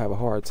why people have a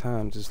hard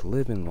time just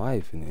living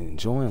life and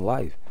enjoying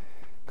life.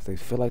 Because they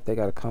feel like they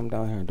got to come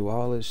down here and do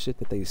all this shit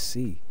that they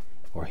see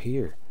or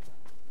hear.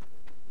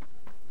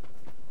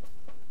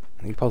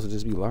 And you're supposed to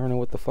just be learning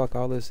what the fuck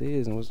all this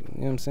is and what's, you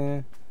know what I'm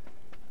saying?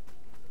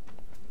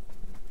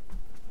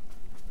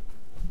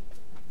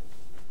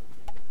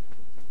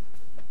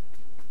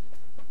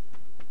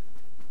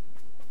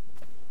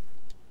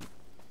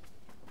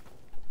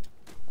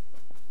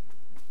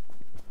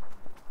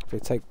 If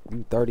it take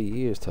you 30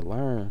 years to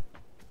learn,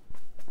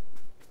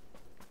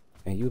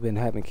 and you've been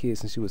having kids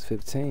since you was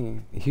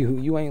 15,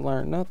 you ain't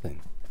learned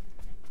nothing.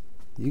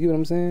 You get what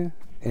I'm saying?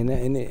 And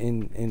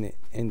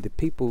the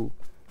people,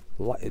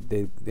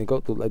 they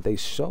go through, like, they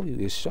show you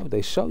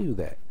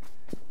that.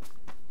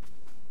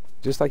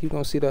 Just like you're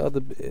gonna see the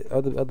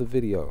other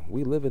video.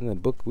 We live in the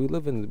book. We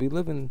live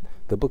in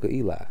the book of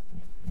Eli.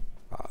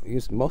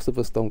 Most of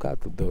us don't got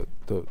the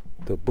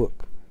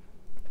book.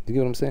 You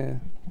get what I'm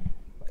saying?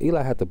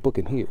 Eli had the book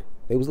in here.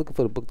 They was looking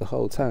for the book the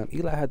whole time.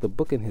 Eli had the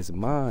book in his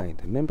mind.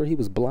 Remember, he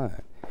was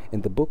blind,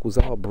 and the book was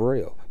all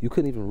braille. You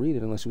couldn't even read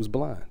it unless you was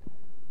blind.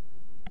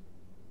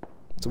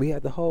 So he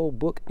had the whole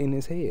book in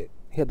his head.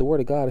 He had the word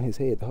of God in his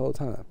head the whole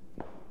time.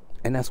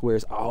 And that's where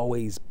it's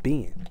always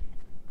been.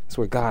 That's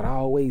where God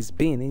always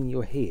been, in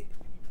your head,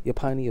 your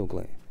pineal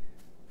gland.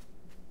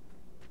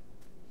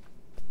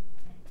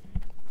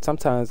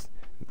 Sometimes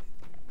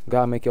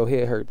God make your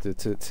head hurt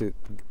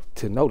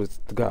to notice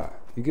God.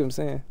 You get what I'm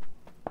saying?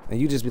 And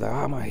you just be like,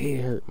 oh, my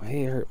head hurt, my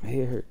head hurt, my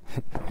head hurt.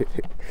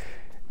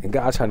 And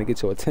God trying to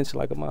get your attention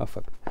like a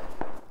motherfucker.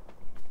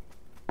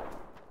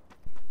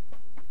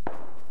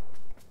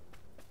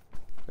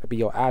 That'd be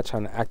your eye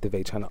trying to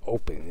activate, trying to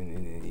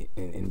open,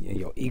 and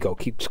your ego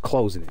keeps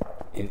closing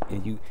it.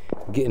 And you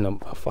getting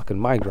a fucking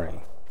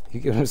migraine. You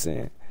get what I'm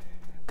saying?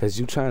 Because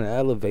you trying to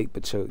elevate,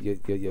 but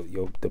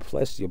the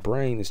flesh, your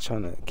brain is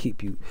trying to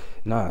keep you,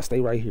 nah,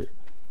 stay right here.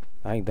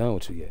 I ain't done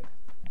with you yet.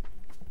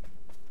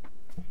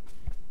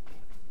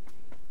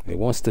 It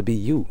wants to be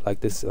you,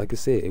 like I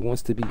said, it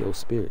wants to be your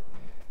spirit.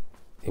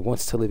 It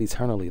wants to live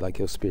eternally like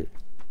your spirit.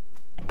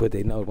 But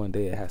they know one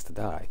day it has to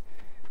die.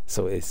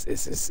 So it's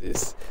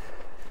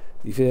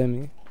You feel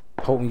me?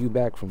 Holding you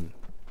back from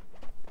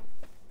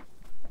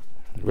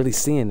really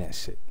seeing that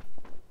shit.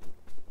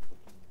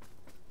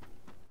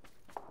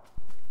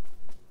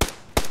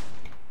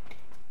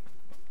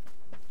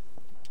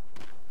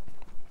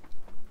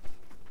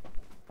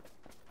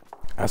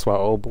 That's why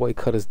old boy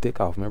cut his dick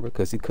off, remember?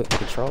 Because he couldn't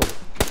control it.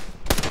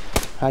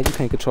 How you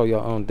can't control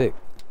your own dick?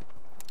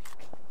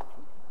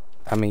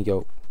 I mean,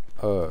 you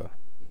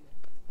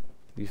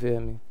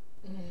feel me?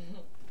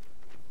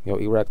 Yo,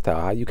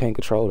 erectile, how you can't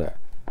control that?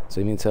 So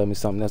you mean tell me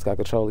something else got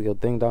control of your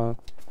ding dong?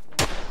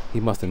 He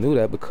must have knew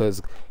that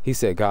because he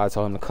said God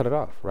told him to cut it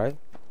off, right?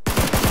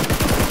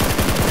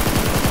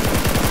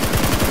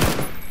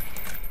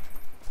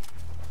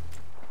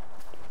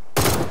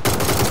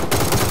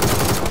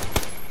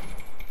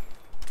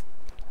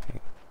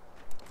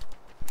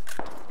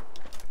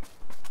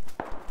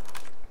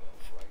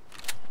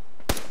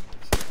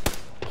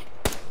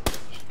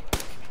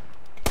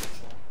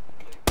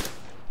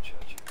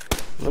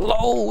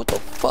 Hello, what the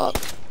fuck?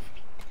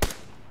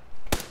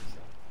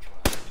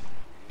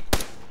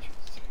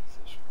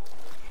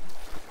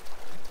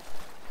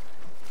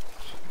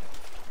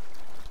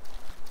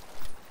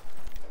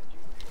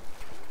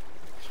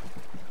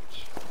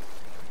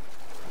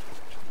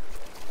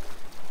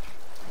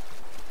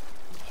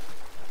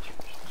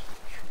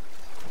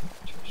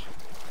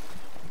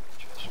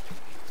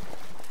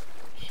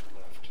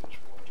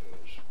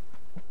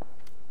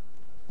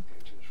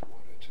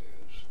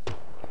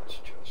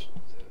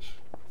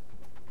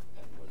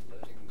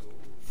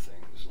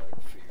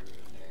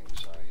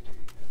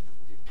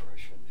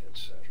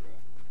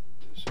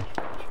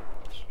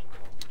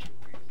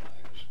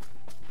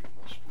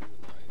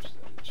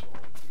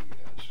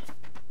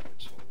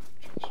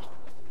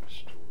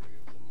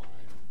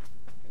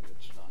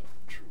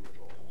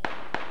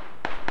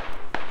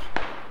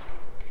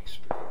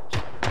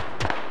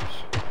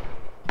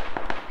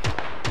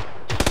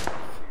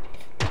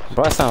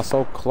 Bro, that sounds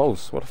so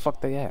close. Where the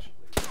fuck they at?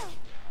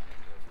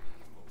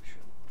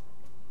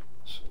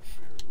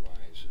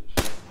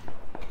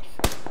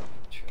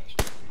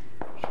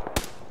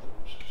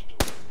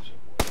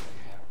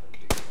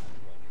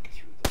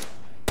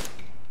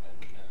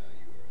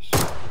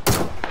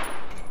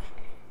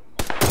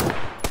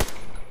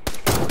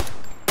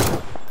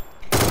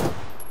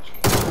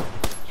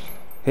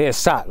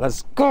 Headshot,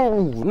 let's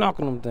go!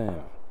 Knocking them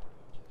down.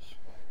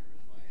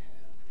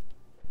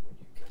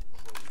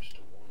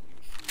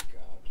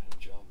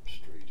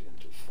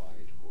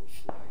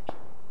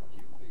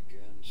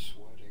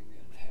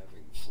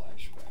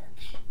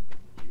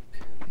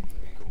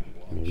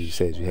 You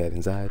said you had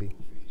anxiety?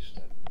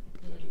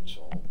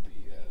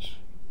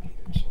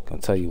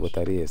 Gonna tell you what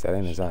that is. That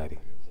ain't anxiety.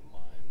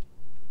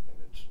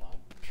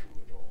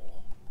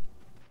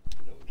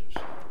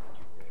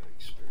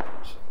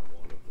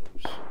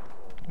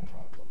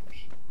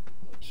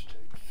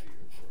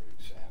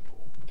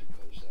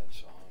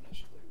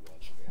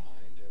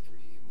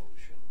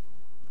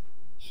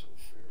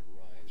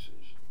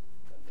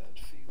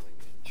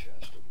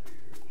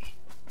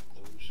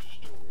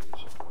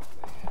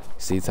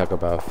 See, talk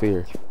about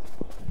fear.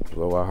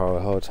 Well, our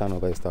whole channel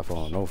based off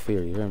on no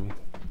fear, you hear me?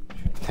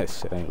 That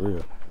shit ain't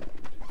real.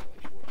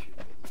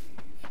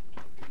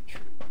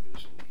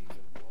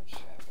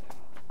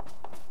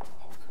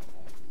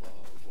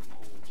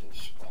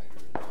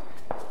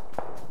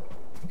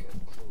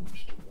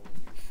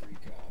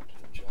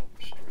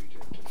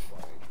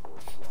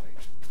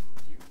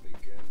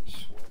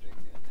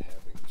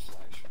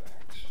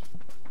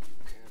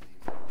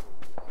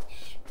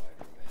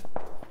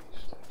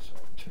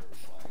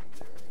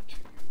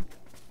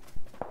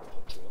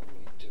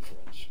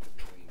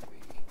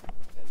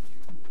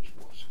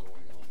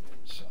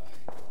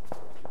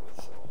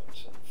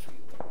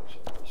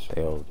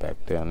 They over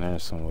back down there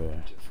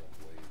somewhere.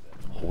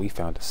 We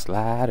found a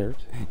slider.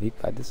 He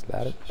got the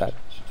slider.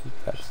 He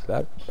got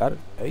the slider.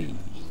 Hey.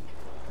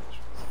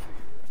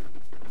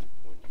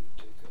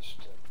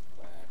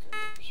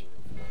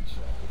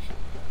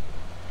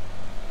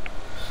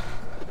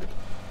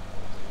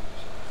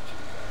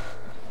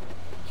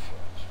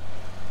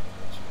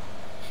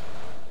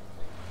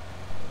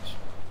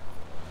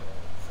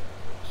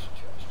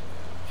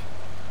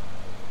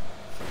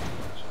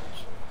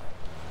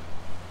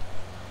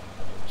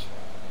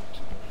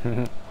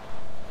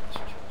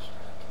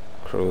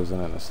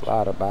 Cruising in a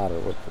slider body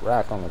with the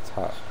rack on the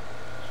top.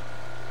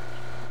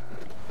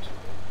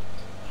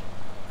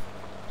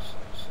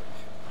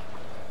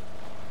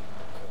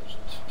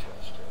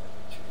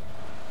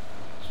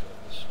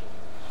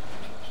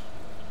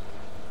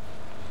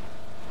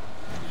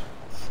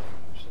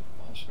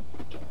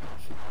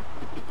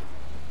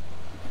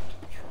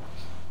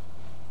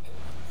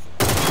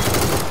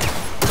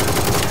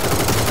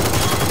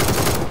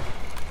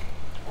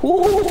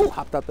 Ooh,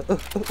 hopped out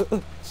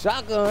the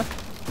shotgun.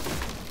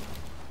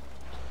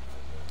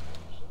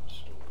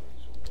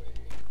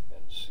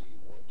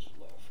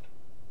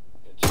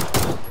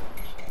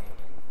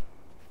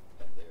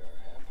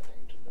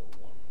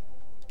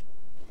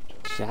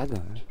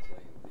 Shotgun.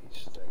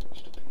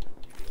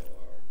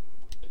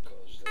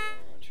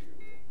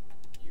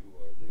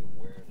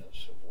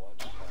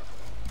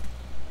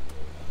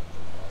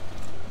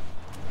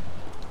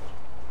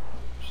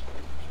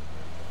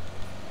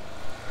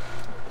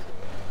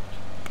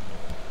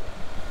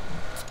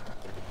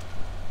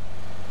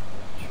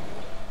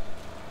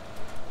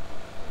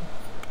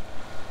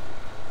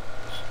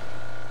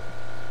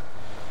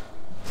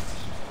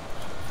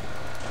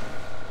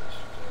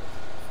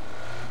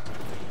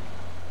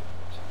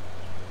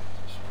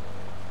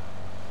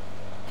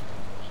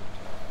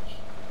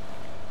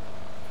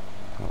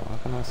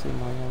 I see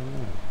my young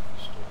man.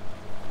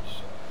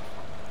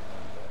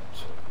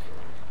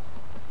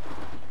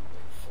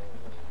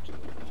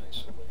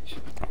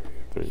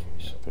 Three.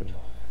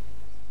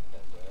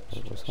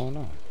 What's going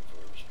on?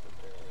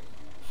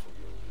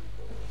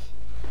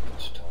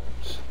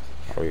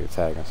 Oh, you're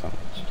tagging something.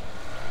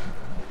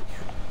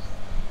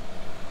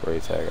 Where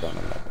you tag it on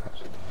the map?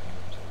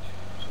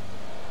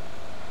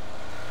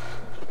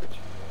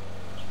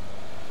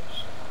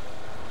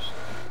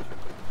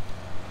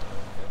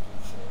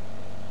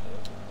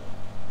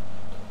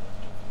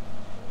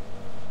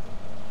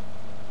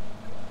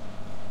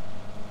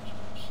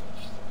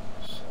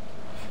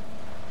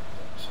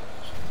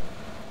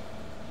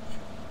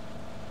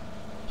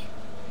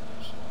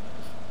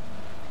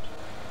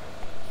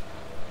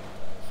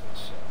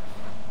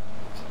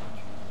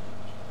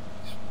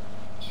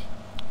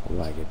 We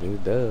might get this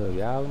dub,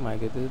 y'all. We might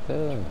get this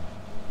dub.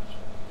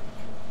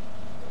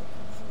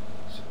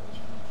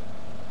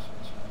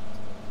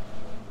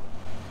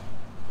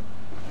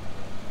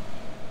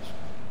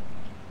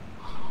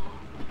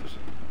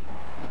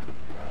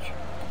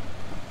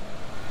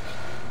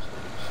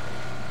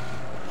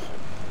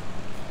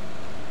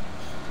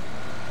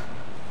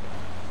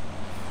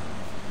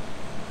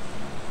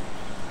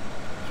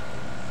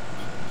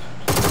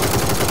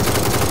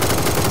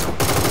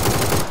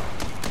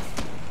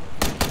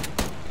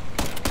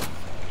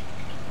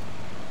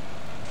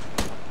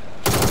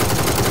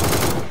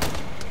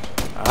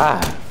 Ah,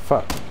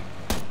 fuck.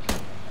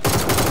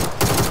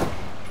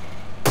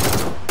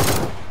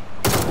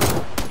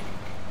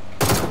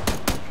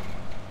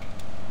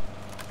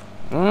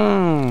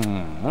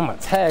 I'm gonna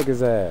tag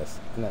his ass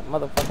in that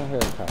motherfucking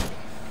haircut.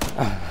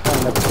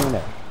 I've never seen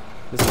that.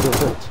 This is good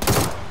footage.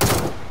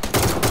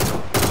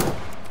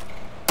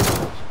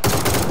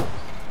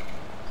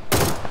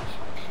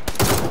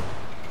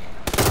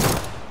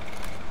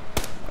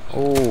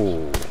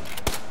 Oh,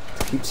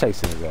 keep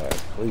chasing his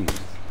ass, please.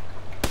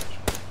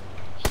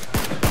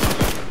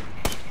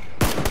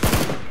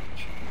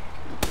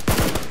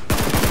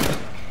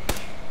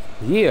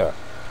 Yeah,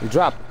 we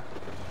dropped it.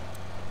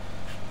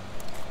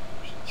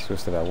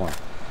 Switch to that one.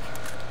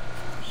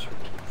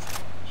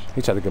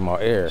 He tried to get more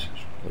air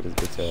with his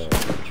bitch ass.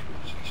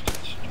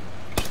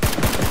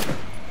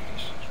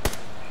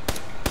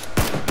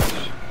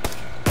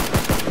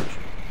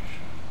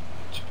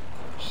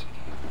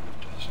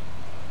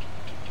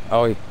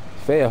 Oh, he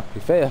failed. He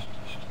failed.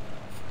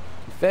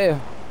 He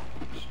failed.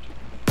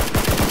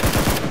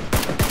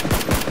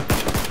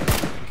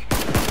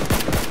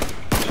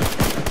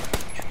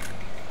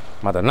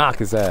 I'm about to knock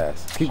his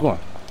ass. Keep going.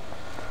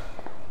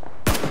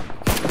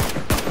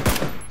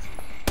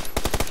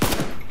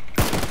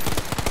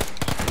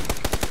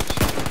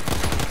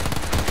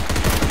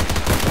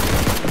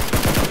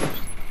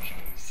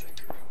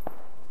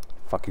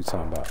 Fuck you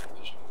talking about?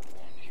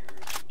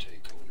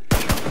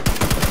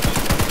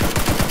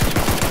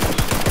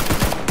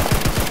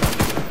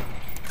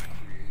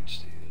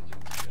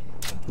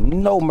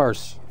 No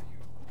mercy.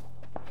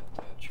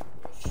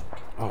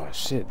 Oh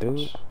shit,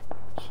 dude.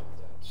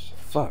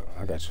 Fuck,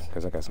 I got you,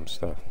 because I got some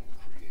stuff.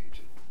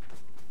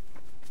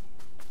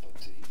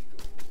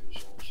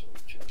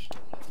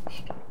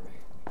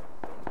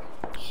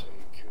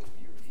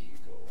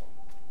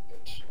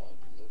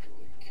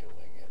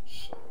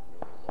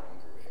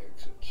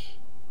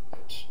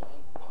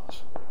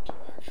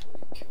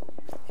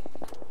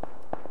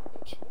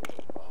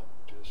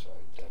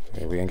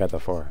 Yeah, we ain't got that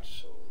far.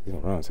 We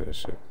gonna run to this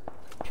shit.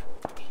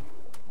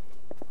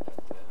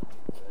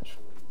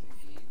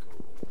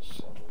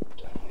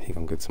 He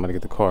gonna get somebody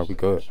get the car, we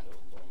good.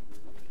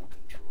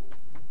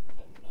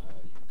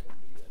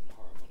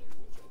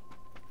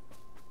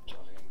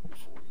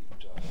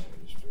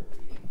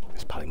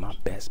 It's probably my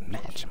best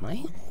match,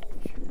 man.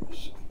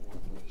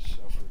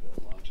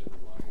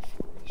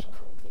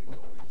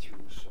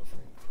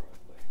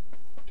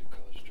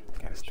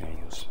 Gotta stay in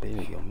your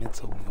spirit, your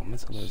mental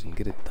is gonna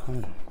get it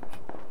done.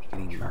 Get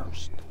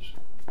immersed.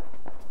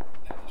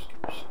 Ask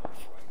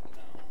yourself right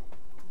now,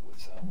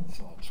 without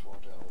thoughts,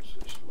 what else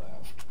is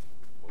left?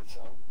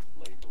 Without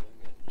labeling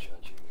and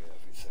judging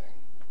everything,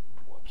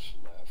 what's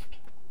left?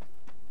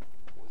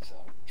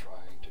 Without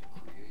trying to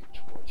create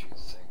what you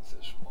think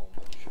this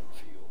moment should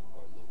feel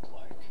or look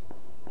like,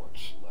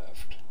 what's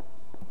left?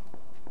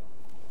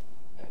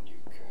 And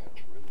you can't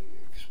really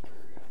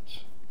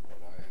experience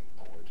what I am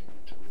pointing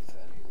to with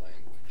any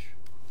language.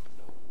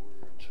 No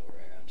words or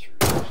answers.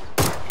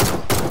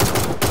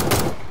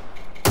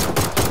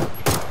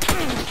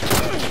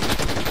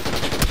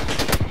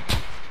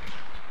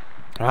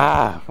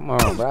 Ah, come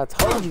on, bro. I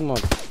told you,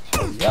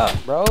 motherfucker. Yeah,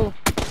 bro.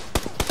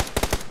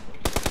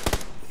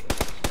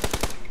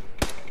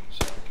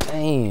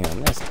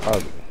 Damn, that's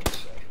ugly.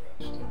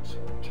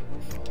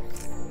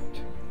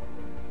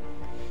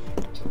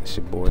 It's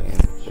your boy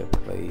NFL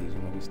Plays. You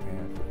know we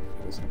stand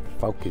for some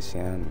focus,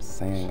 yeah. I'm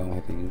saying, gonna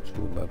hit the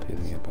YouTube up, hit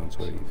me up on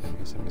Twitter. You feel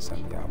me? Send me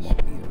something y'all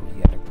want me to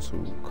react to,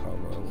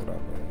 cover,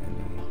 whatever.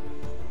 And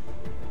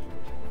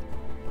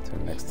till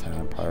next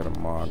time, probably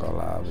tomorrow, I'll go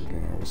live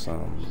again with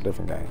some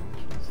different games.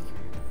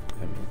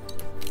 I mean,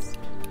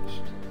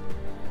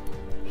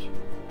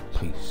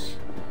 Peace.